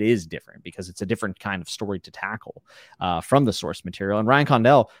Thrones. Like, it is different because it's a different kind of story to tackle from the source material. And Ryan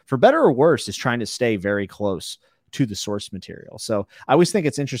Condell, for better or worse, is trying to stay very close to the source material. So I always think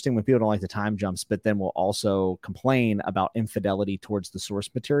it's interesting when people don't like the time jumps, but then will also complain about infidelity towards the source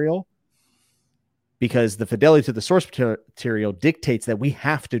material. because the fidelity to the source material dictates that we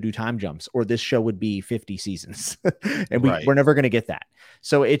have to do time jumps or this show would be 50 seasons and we're never going to get that.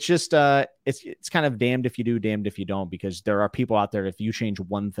 So it's just it's kind of damned if you do, damned if you don't, because there are people out there, if you change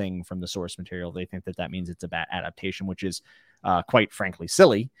one thing from the source material, they think that means it's a bad adaptation, which is quite frankly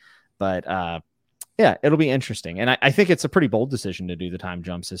silly. But yeah, it'll be interesting. And I think it's a pretty bold decision to do the time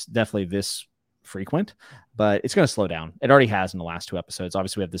jumps. It's definitely this frequent, but it's going to slow down. It already has in the last 2 episodes.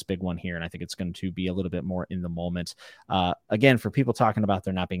 Obviously we have this big one here, and I think it's going to be a little bit more in the moment. Again, for people talking about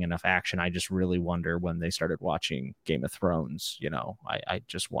there not being enough action, I just really wonder when they started watching Game of Thrones, I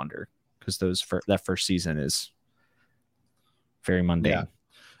just wonder, because that first season is very mundane.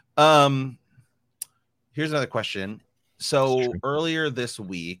 Here's another question. So earlier this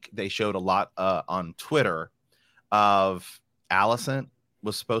week they showed a lot on Twitter of Alicent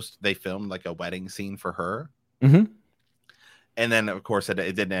they filmed like a wedding scene for her. Mm-hmm. And then of course it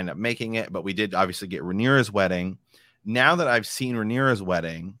didn't end up making it, but we did obviously get Rhaenyra's wedding. Now that I've seen Rhaenyra's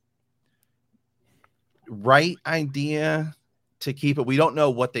wedding, right idea to keep it. We don't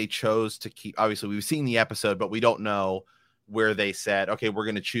know what they chose to keep. Obviously we've seen the episode, but we don't know where they said, okay, we're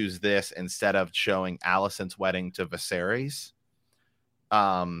going to choose this instead of showing Alicent's wedding to Viserys.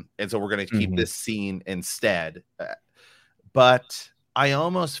 And so we're going to keep this scene instead. But I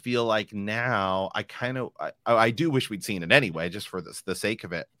almost feel like now I do wish we'd seen it anyway, just for the sake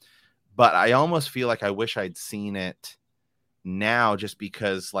of it. But I almost feel like I wish I'd seen it now, just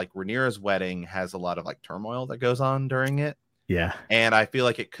because like Rhaenyra's wedding has a lot of like turmoil that goes on during it. Yeah. And I feel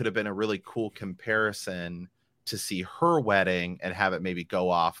like it could have been a really cool comparison to see her wedding and have it maybe go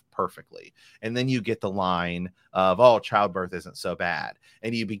off perfectly. And then you get the line of, oh, childbirth isn't so bad.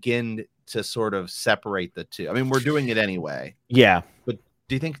 And you begin to sort of separate the two. I mean, we're doing it anyway. Yeah. But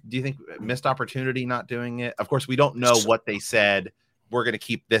do you think missed opportunity not doing it? Of course, we don't know what they said. We're going to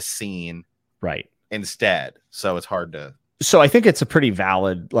keep this scene right instead. So it's hard to. So I think it's a pretty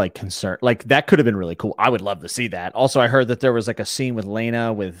valid like concern. Like that could have been really cool. I would love to see that. Also, I heard that there was like a scene with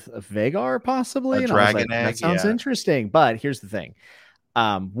Lena with Vhagar possibly. A dragon egg. That sounds interesting. But here's the thing.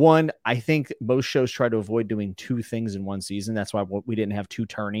 One, I think most shows try to avoid doing 2 things in one season. That's why we didn't have 2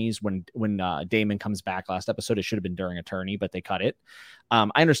 tourneys when Daemon comes back last episode. It should have been during a tourney, but they cut it. I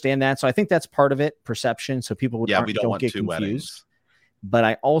understand that. So I think that's part of it. Perception. So people don't want get 2 confused. Weddings. But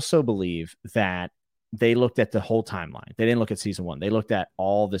I also believe that they looked at the whole timeline. They didn't look at season 1. They looked at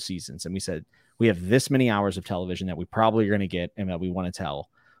all the seasons, and we said, we have this many hours of television that we probably are going to get and that we want to tell.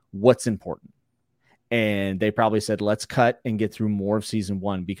 What's important? And they probably said, let's cut and get through more of season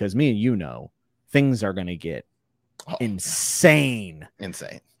 1, because me and things are going to get insane.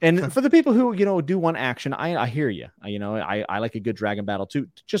 And for the people who, do want action, I hear you. I like a good dragon battle too.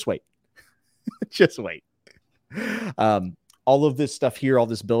 Just wait. Just wait. All of this stuff here, all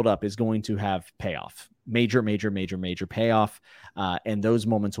this buildup is going to have payoff. Major payoff. And those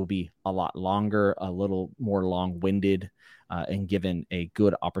moments will be a lot longer, a little more long-winded, and given a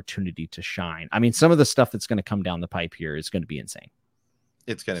good opportunity to shine. I mean, some of the stuff that's going to come down the pipe here is going to be insane.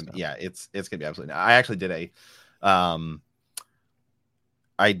 It's going to be, it's going to be absolutely. I actually did a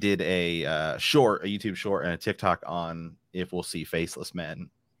YouTube short and a TikTok on if we'll see faceless men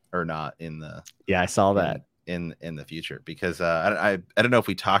or not in the. Yeah, I saw that. In the future, because I don't know if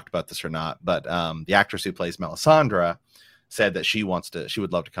we talked about this or not, but the actress who plays Melisandre said that she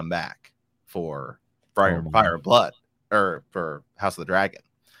would love to come back for Fire and Blood, or for House of the Dragon.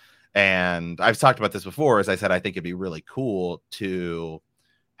 And I've talked about this before, as I said, I think it'd be really cool to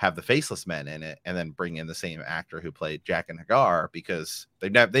have the faceless men in it and then bring in the same actor who played Jaqen H'ghar, because they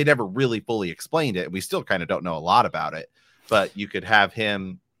never really fully explained it. We still kind of don't know a lot about it, but you could have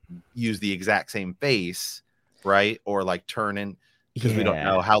him use the exact same face, right? Or like turn in, because we don't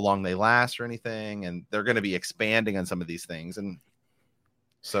know how long they last or anything, and they're going to be expanding on some of these things, and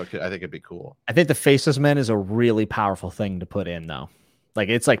so I think it'd be cool. I think the faceless men is a really powerful thing to put in, though. Like,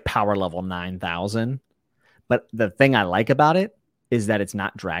 it's like power level 9,000, but the thing I like about it is that it's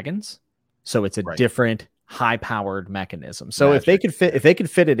not dragons, so it's a different high-powered mechanism. So if they could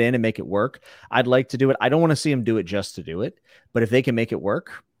fit it in and make it work, I'd like to do it. I don't want to see them do it just to do it, but if they can make it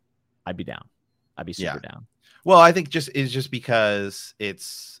work, I'd be down. I'd be super down. Well, I think just because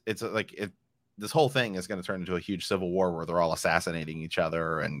it's like this whole thing is going to turn into a huge civil war where they're all assassinating each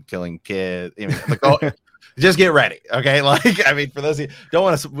other and killing kids. I mean, like, just get ready, okay? Like, I mean, for those of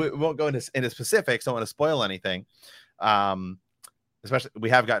you we won't go into specifics. Don't want to spoil anything. Especially, we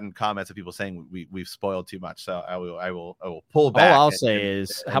have gotten comments of people saying we've spoiled too much. So I will pull back. All I'll say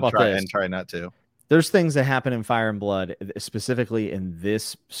is, how about this? And try not to. There's things that happen in Fire and Blood, specifically in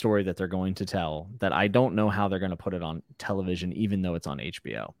this story that they're going to tell, that I don't know how they're going to put it on television, even though it's on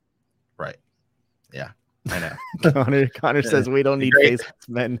HBO. Right. Yeah, I know. Connor says we don't need faceless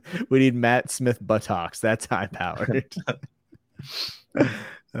men. We need Matt Smith buttocks. That's high powered.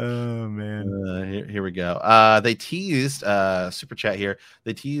 Oh man. Here we go. They teased super chat here.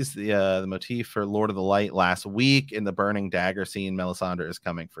 They teased the motif for Lord of the Light last week in the burning dagger scene. Melisandre is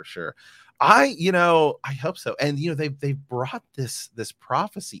coming for sure. I hope so. And they've brought this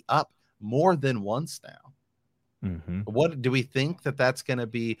prophecy up more than once now. Mm-hmm. What do we think that's going to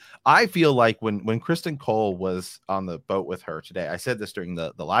be? I feel like when Kristen Cole was on the boat with her today, I said this during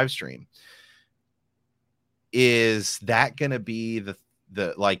the live stream. Is that going to be the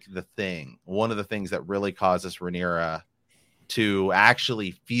thing? One of the things that really causes Rhaenyra to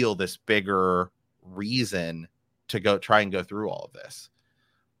actually feel this bigger reason to go try and go through all of this,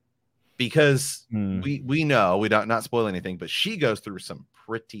 because we know, we don't, not spoil anything, but she goes through some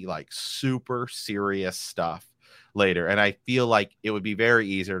pretty super serious stuff later, and I feel like it would be very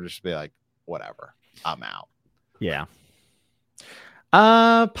easier to just be like, whatever, I'm out. Yeah.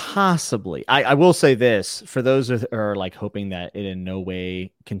 Possibly. I will say this, for those who are hoping that it in no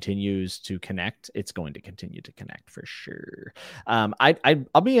way continues to connect, it's going to continue to connect for sure.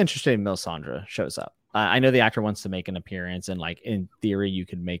 I'll be interested in Melisandre shows up. I know the actor wants to make an appearance, and in theory you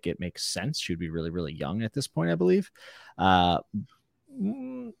could make it make sense. She would be really, really young at this point, I believe. I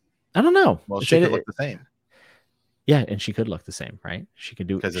don't know. Well, she could look the same. Yeah, and she could look the same, right? She could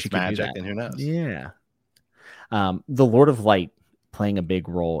do, because it's magic, and who knows? Yeah. The Lord of Light playing a big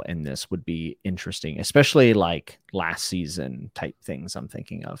role in this would be interesting, especially last season type things I'm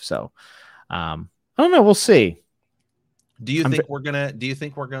thinking of. So I don't know, we'll see. Do you think we're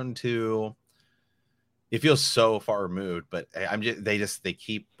going to, it feels so far removed, but they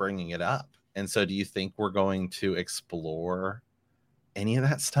keep bringing it up. And so do you think we're going to explore any of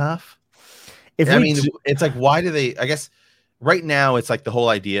that stuff? It's why do they, I guess right now it's the whole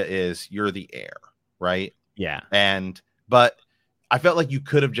idea is you're the heir, right? Yeah. But I felt like you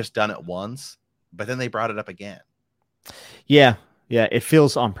could have just done it once, but then they brought it up again. Yeah. Yeah. It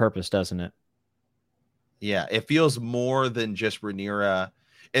feels on purpose, doesn't it? Yeah. It feels more than just Rhaenyra,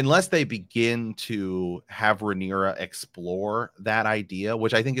 unless they begin to have Rhaenyra explore that idea,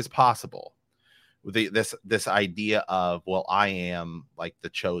 which I think is possible. This idea of, well, I am the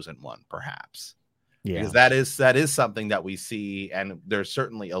chosen one, perhaps. Yeah. Because that is something that we see, and there's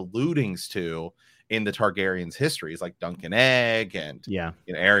certainly alludings to in the Targaryens' histories, like Duncan Egg, and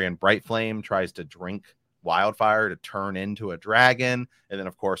Aerion Brightflame tries to drink wildfire to turn into a dragon, and then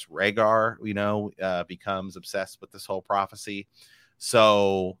of course Rhaegar, becomes obsessed with this whole prophecy.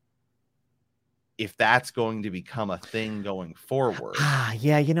 So if that's going to become a thing going forward, I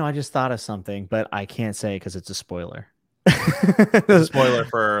just thought of something, but I can't say because it's a spoiler. It's a spoiler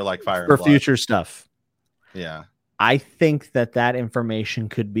for Fire for and Blood. Future stuff. Yeah, I think that information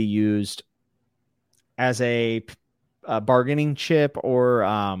could be used as a bargaining chip or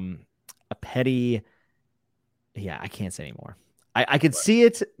a petty. Yeah, I can't say anymore. I could see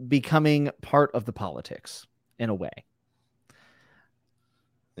it becoming part of the politics in a way.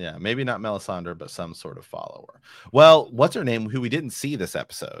 Yeah, maybe not Melisandre, but some sort of follower. Well, what's her name? Who we didn't see this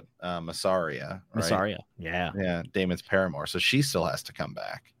episode? Mysaria. Right? Mysaria. Yeah. Yeah, Daemon's paramour. So she still has to come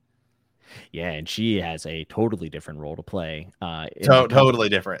back. Yeah, and she has a totally different role to play. Totally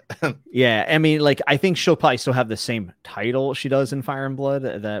different. Yeah, I think she'll probably still have the same title she does in Fire and Blood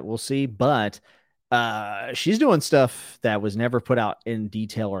that we'll see, but she's doing stuff that was never put out in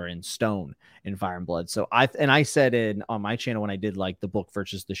detail or in stone in Fire and Blood. So I said on my channel when I did the book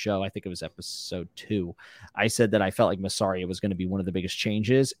versus the show, I think it was episode 2, I said that I felt like Mysaria was going to be one of the biggest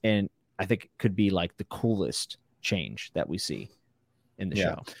changes, and I think it could be the coolest change that we see in the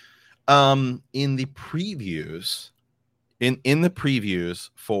show. In the previews, in the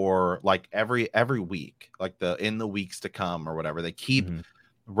previews for every week, in the weeks to come or whatever, they keep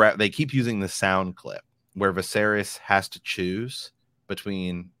using the sound clip where Viserys has to choose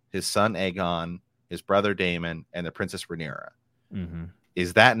between his son Aegon, his brother Daemon, and the Princess Rhaenyra. Mm-hmm.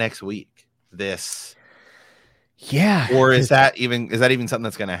 Is that next week? Yeah. Or is that even something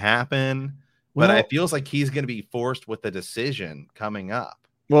that's going to happen? Well, but it feels like he's going to be forced with the decision coming up.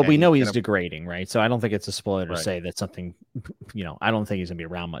 Well, we know he's degrading, right? So I don't think it's a spoiler to say that something, I don't think he's going to be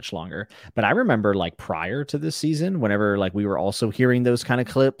around much longer. But I remember prior to this season, whenever we were also hearing those kind of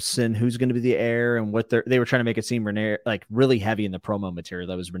clips and who's going to be the heir and what they were trying to make it seem Rhaenyra, really heavy in the promo material.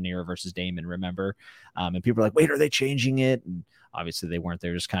 That was Rhaenyra versus Daemon, remember? And people were like, wait, are they changing it? And obviously they weren't. They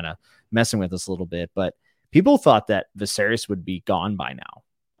were just kind of messing with us a little bit. But people thought that Viserys would be gone by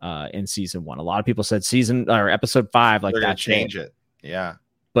now in season 1. A lot of people said episode 5, they're going to change it. Yeah.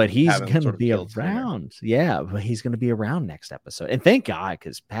 but he's going to sort of be killed Slinger. around. Yeah, but he's going to be around next episode. And thank God,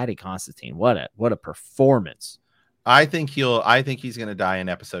 because Paddy Considine, what a performance. I think he's going to die in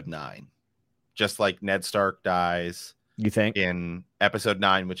episode 9, just like Ned Stark dies. You think in episode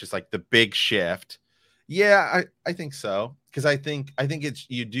 9, which is like the big shift? Yeah, I think so, because I think it's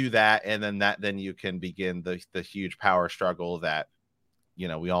you do that, and then you can begin the huge power struggle that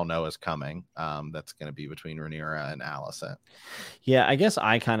we all know is coming. That's going to be between Rhaenyra and Alicent. Yeah, I guess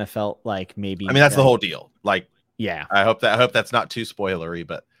I kind of felt like maybe. I mean, that's the whole deal. Like, yeah, I hope that's not too spoilery,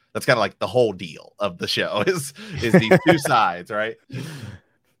 but that's kind of like the whole deal of the show is these two sides, right?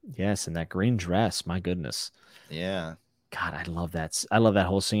 Yes, and that green dress, my goodness. Yeah. God, I love that. I love that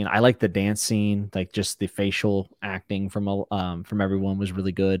whole scene. I like the dance scene, like just the facial acting from everyone was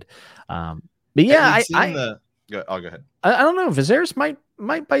really good. But yeah, I'll go ahead. I don't know. Viserys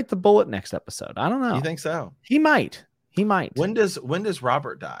might bite the bullet next episode. I don't know. You think so? He might. When does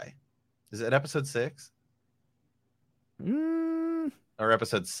Robert die? Is it episode 6? Or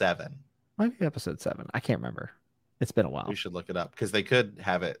episode 7? Might be episode 7. I can't remember. It's been a while. We should look it up because they could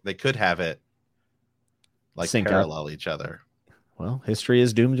have it. Like sync parallel up. Each other. Well, history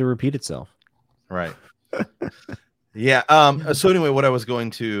is doomed to repeat itself. Right. Yeah. So anyway, what I was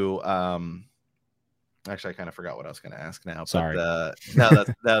going to actually I kind of forgot what I was going to ask now. Sorry. But,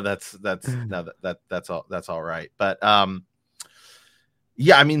 that's all right. But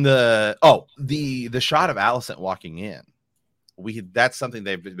yeah, I mean the shot of Alicent walking in. That's something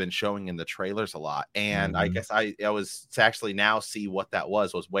they've been showing in the trailers a lot. And I guess I was to actually now see what that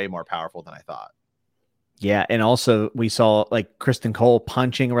was way more powerful than I thought. Yeah, and also we saw like Kristen Cole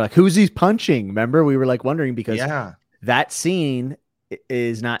punching. We're like, who's he punching? Remember, we were like wondering because that scene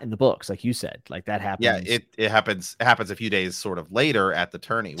is not in the books, like you said. Like that happens. Yeah, it happens a few days sort of later at the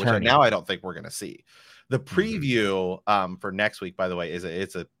tourney, which now I don't think we're going to see. The preview for next week, by the way,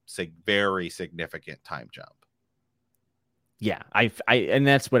 it's a very significant time jump. Yeah, I and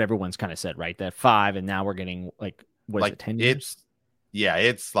that's what everyone's kind of said, right? That 5, and now we're getting like what is it, 10 years?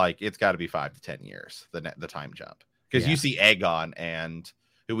 It's like it's got to be 5 to 10 years the time jump, because you see Aegon, and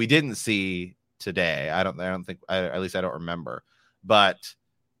who we didn't see today. I don't think at least I don't remember, but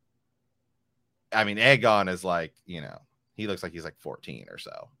I mean Aegon is like he looks like he's like 14 or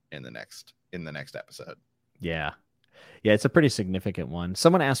so in the next episode. Yeah, it's a pretty significant one.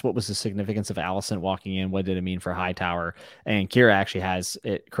 Someone asked what was the significance of Alicent walking in. What did it mean for Hightower? And Kira actually has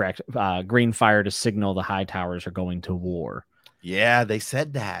it correct. Green fire to signal the Hightowers are going to war. Yeah, they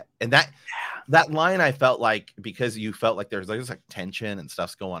said that. And that line, I felt like, because you felt like there's like tension and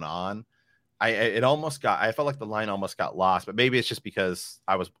stuff's going on, I felt like the line almost got lost, but maybe it's just because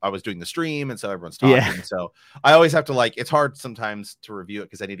I was doing the stream and so everyone's talking. Yeah. So I always have to it's hard sometimes to review it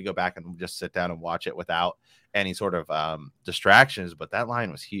because I need to go back and just sit down and watch it without any sort of distractions. But that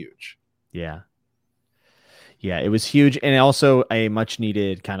line was huge. Yeah. Yeah, it was huge. And also a much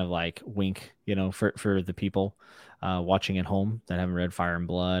needed kind of like wink, for the people watching at home that haven't read Fire and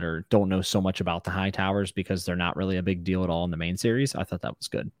Blood or don't know so much about the Hightowers because they're not really a big deal at all in the main series. I thought that was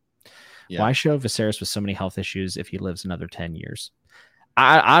good. Yeah. Why show Viserys with so many health issues if he lives another 10 years?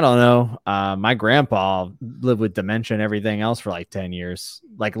 I don't know. My grandpa lived with dementia and everything else for like 10 years.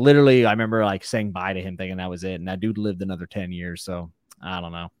 Like literally, I remember like saying bye to him thinking that was it. And that dude lived another 10 years. So I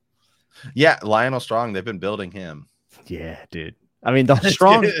don't know. Yeah. Lionel Strong, they've been building him. Yeah, dude. I mean,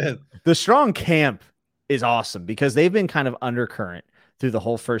 the strong camp is awesome because they've been kind of undercurrent through the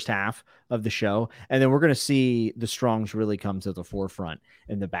whole first half of the show. And then we're going to see the Strongs really come to the forefront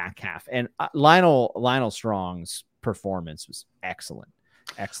in the back half. And Lionel Strong's performance was excellent.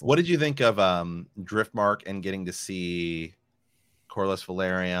 What did you think of Driftmark and getting to see Corlys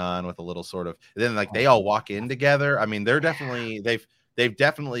Velaryon with a little sort of, then like they all walk in together? I mean, they've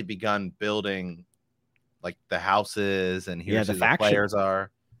definitely begun building like the houses and here's who the players are.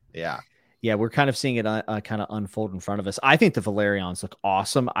 Yeah, we're kind of seeing it kind of unfold in front of us. I think the Velaryons look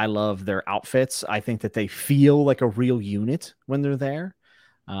awesome. I love their outfits. I think that they feel like a real unit when they're there.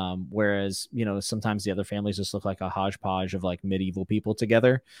 Whereas, sometimes the other families just look like a hodgepodge of like medieval people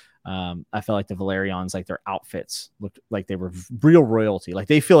together. I feel like the Velaryons, like their outfits looked like they were real royalty. Like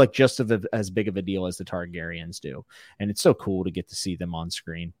they feel like just as big of a deal as the Targaryens do. And it's so cool to get to see them on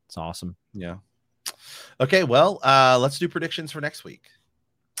screen. It's awesome. Yeah. Okay. Well, let's do predictions for next week.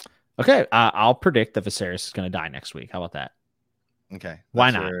 Okay, I'll predict that Viserys is going to die next week. How about that? Okay,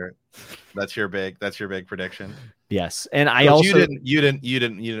 why not? That's your big prediction. Yes, and I also you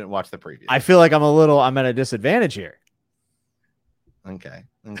didn't watch the preview. I feel like I'm at a disadvantage here. Okay.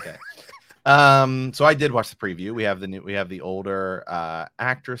 So I did watch the preview. We have the older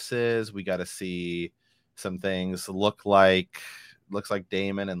actresses. We got to see some things look like looks like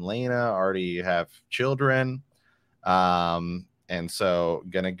Damon and Lena already have children. And so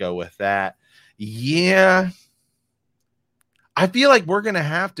gonna go with that. Yeah. I feel like we're gonna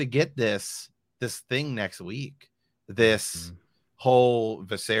have to get this thing next week. This whole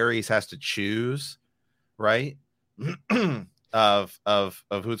Viserys has to choose, right? of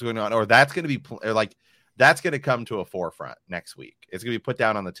who's going on, or that's going to be like that's going to come to a forefront next week. It's going to be put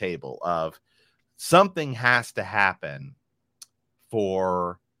down on the table of something has to happen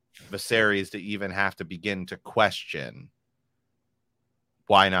for Viserys to even have to begin to question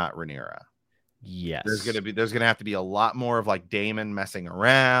why not Rhaenyra. Yes, there's going to have to be a lot more of like Daemon messing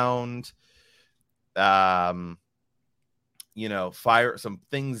around. Fire, some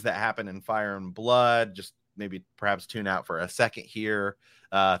things that happen in Fire and Blood, just maybe perhaps tune out for a second here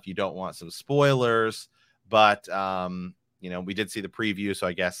if you don't want some spoilers. But we did see the preview, so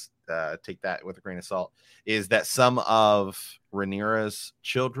I guess take that with a grain of salt. Is that some of Rhaenyra's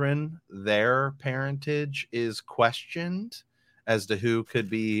children, their parentage is questioned as to who could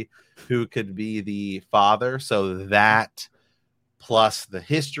be the father? So that plus the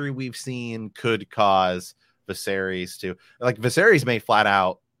history we've seen could cause Viserys to, like, Viserys may flat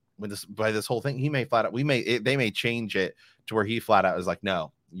out by this whole thing, he may flat out, they may change it to where he flat out is like,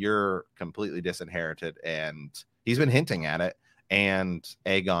 no, you're completely disinherited, and he's been hinting at it, and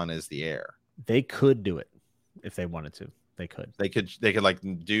Aegon is the heir. They could do it if they wanted to. They could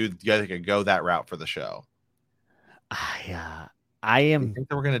go that route for the show. Do you think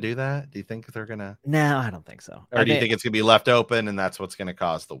that we're going to do that? Do you think they're going to? No, I don't think so. Or do you think it's going to be left open and that's what's going to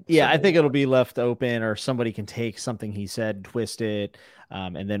cause the? Yeah, I think it'll be left open, or somebody can take something he said, twist it,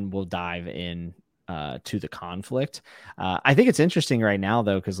 and then we'll dive in to the conflict. I think it's interesting right now,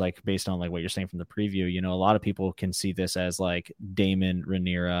 though, because like based on like what you're saying from the preview, a lot of people can see this as like Daemon,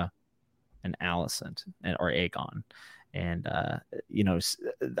 Rhaenyra, and Alicent or Aegon, and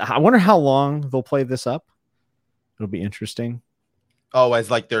I wonder how long they'll play this up. It'll be interesting. Oh,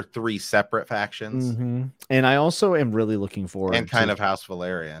 as like they're three separate factions. Mm-hmm. And I also am really looking forward and kind of House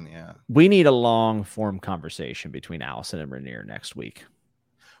Valerian. Yeah. We need a long form conversation between Alicent and Rhaenyra next week.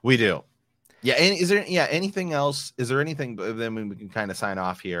 We do. Yeah. And is there anything else? Is there anything, then we can kind of sign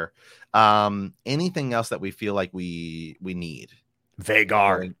off here. Anything else that we feel like we need?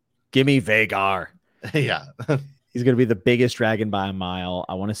 Vhagar. Give me Vhagar. Yeah. He's going to be the biggest dragon by a mile.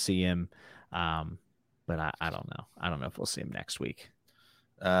 I want to see him. But I don't know. I don't know if we'll see him next week.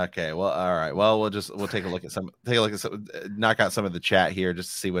 Okay. Well, all right. Well, we'll take a look at knock out some of the chat here just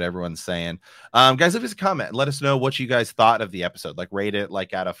to see what everyone's saying. Guys, leave us a comment. Let us know what you guys thought of the episode. Like, rate it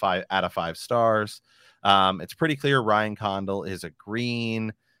like out of 5 stars. It's pretty clear Ryan Condal is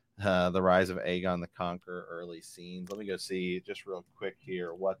agreeing. The rise of Aegon the Conqueror early scenes. Let me go see just real quick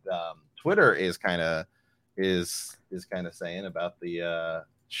here what Twitter is kind of saying about the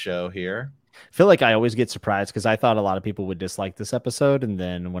show here. I feel like I always get surprised because I thought a lot of people would dislike this episode, and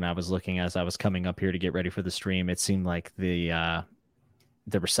then when I was looking as I was coming up here to get ready for the stream, it seemed like the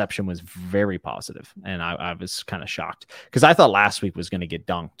reception was very positive, and I was kind of shocked because I thought last week was going to get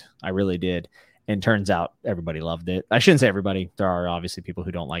dunked. I really did, and turns out everybody loved it. I shouldn't say everybody. There are obviously people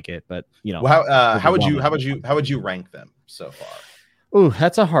who don't like it, but well, how would you rank them so far? Ooh,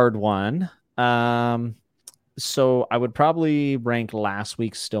 that's a hard one. So I would probably rank last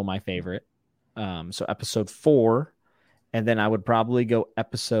week's still my favorite. So episode 4, and then I would probably go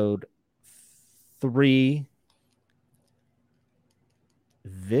episode 3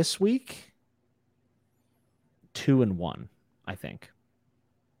 this week, 2 and 1, I think,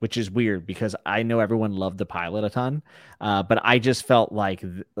 which is weird because I know everyone loved the pilot a ton, but I just felt like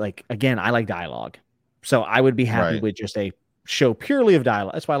again, I like dialogue, so I would be happy with just a show purely of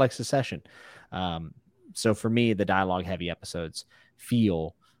dialogue. That's why I like Succession. So for me, the dialogue heavy episodes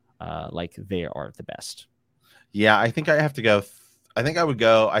feel like they are the best. Yeah, I think I have to go.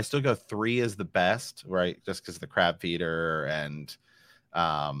 I still go 3 is the best, right? Just because the crab feeder and,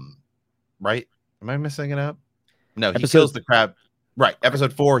 right? Am I messing it up? No, he kills the crab. Right.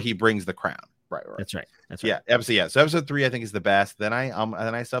 Episode 4, he brings the crown. Right. That's right. Yeah. So episode 3, I think is the best. Then I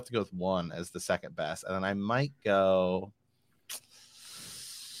still have to go with 1 as the second best, and then I might go.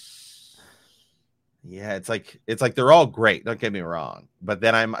 Yeah, it's like they're all great. Don't get me wrong, but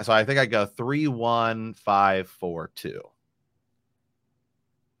then I think I go 3, 1, 5, 4, 2.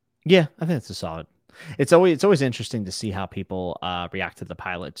 Yeah, I think it's a solid. It's always interesting to see how people react to the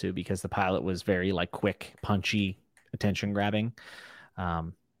pilot too, because the pilot was very like quick, punchy, attention grabbing.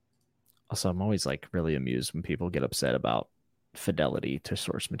 Also, I'm always like really amused when people get upset about fidelity to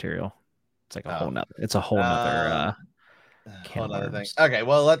source material. It's like a whole nother. It's a whole nother. Another thing. Okay,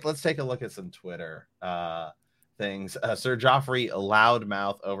 well let's take a look at some Twitter things. Sir Joffrey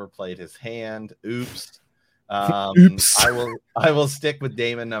Loudmouth overplayed his hand. Oops. Oops. I will stick with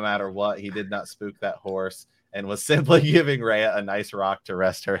Damon no matter what. He did not spook that horse and was simply giving Rhea a nice rock to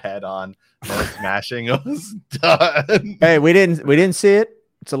rest her head on. No smashing was done. Hey, we didn't see it.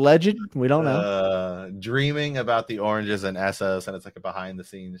 It's alleged. We don't know. Dreaming about the oranges and Essos, and it's like a behind the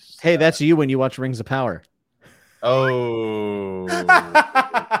scenes. Hey, that's you when you watch Rings of Power. Oh,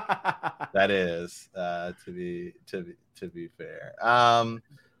 that is to be fair.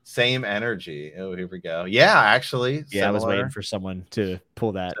 Same energy. Oh, here we go. Yeah, actually. Yeah, I was waiting for someone to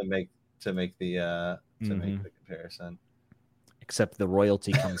pull that to make the comparison. Except the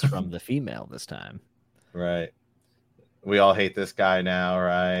royalty comes from the female this time. Right. We all hate this guy now,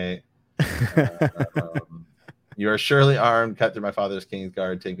 right? You are surely armed, cut through my father's king's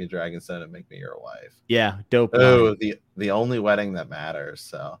guard, take me to Dragonstone and make me your wife. Yeah, dope. Oh, the only wedding that matters.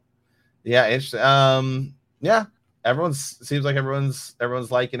 So yeah, interesting. Yeah, seems like everyone's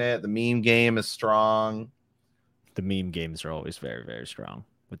liking it. The meme game is strong. The meme games are always very, very strong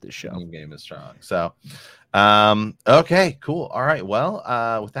with this show. The meme game is strong. So okay, cool. All right.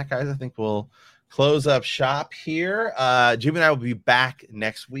 Well, with that, guys, I think we'll close up shop here. Jimmy and I will be back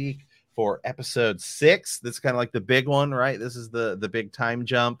next week for episode 6. This is kind of like the big one, right? This is the big time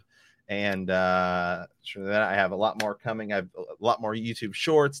jump. And sure that I have a lot more coming. I have a lot more YouTube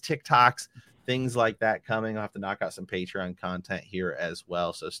shorts, TikToks, things like that coming. I'll have to knock out some Patreon content here as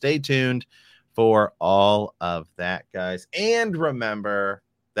well. So stay tuned for all of that, guys. And remember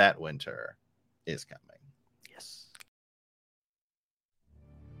that winter is coming.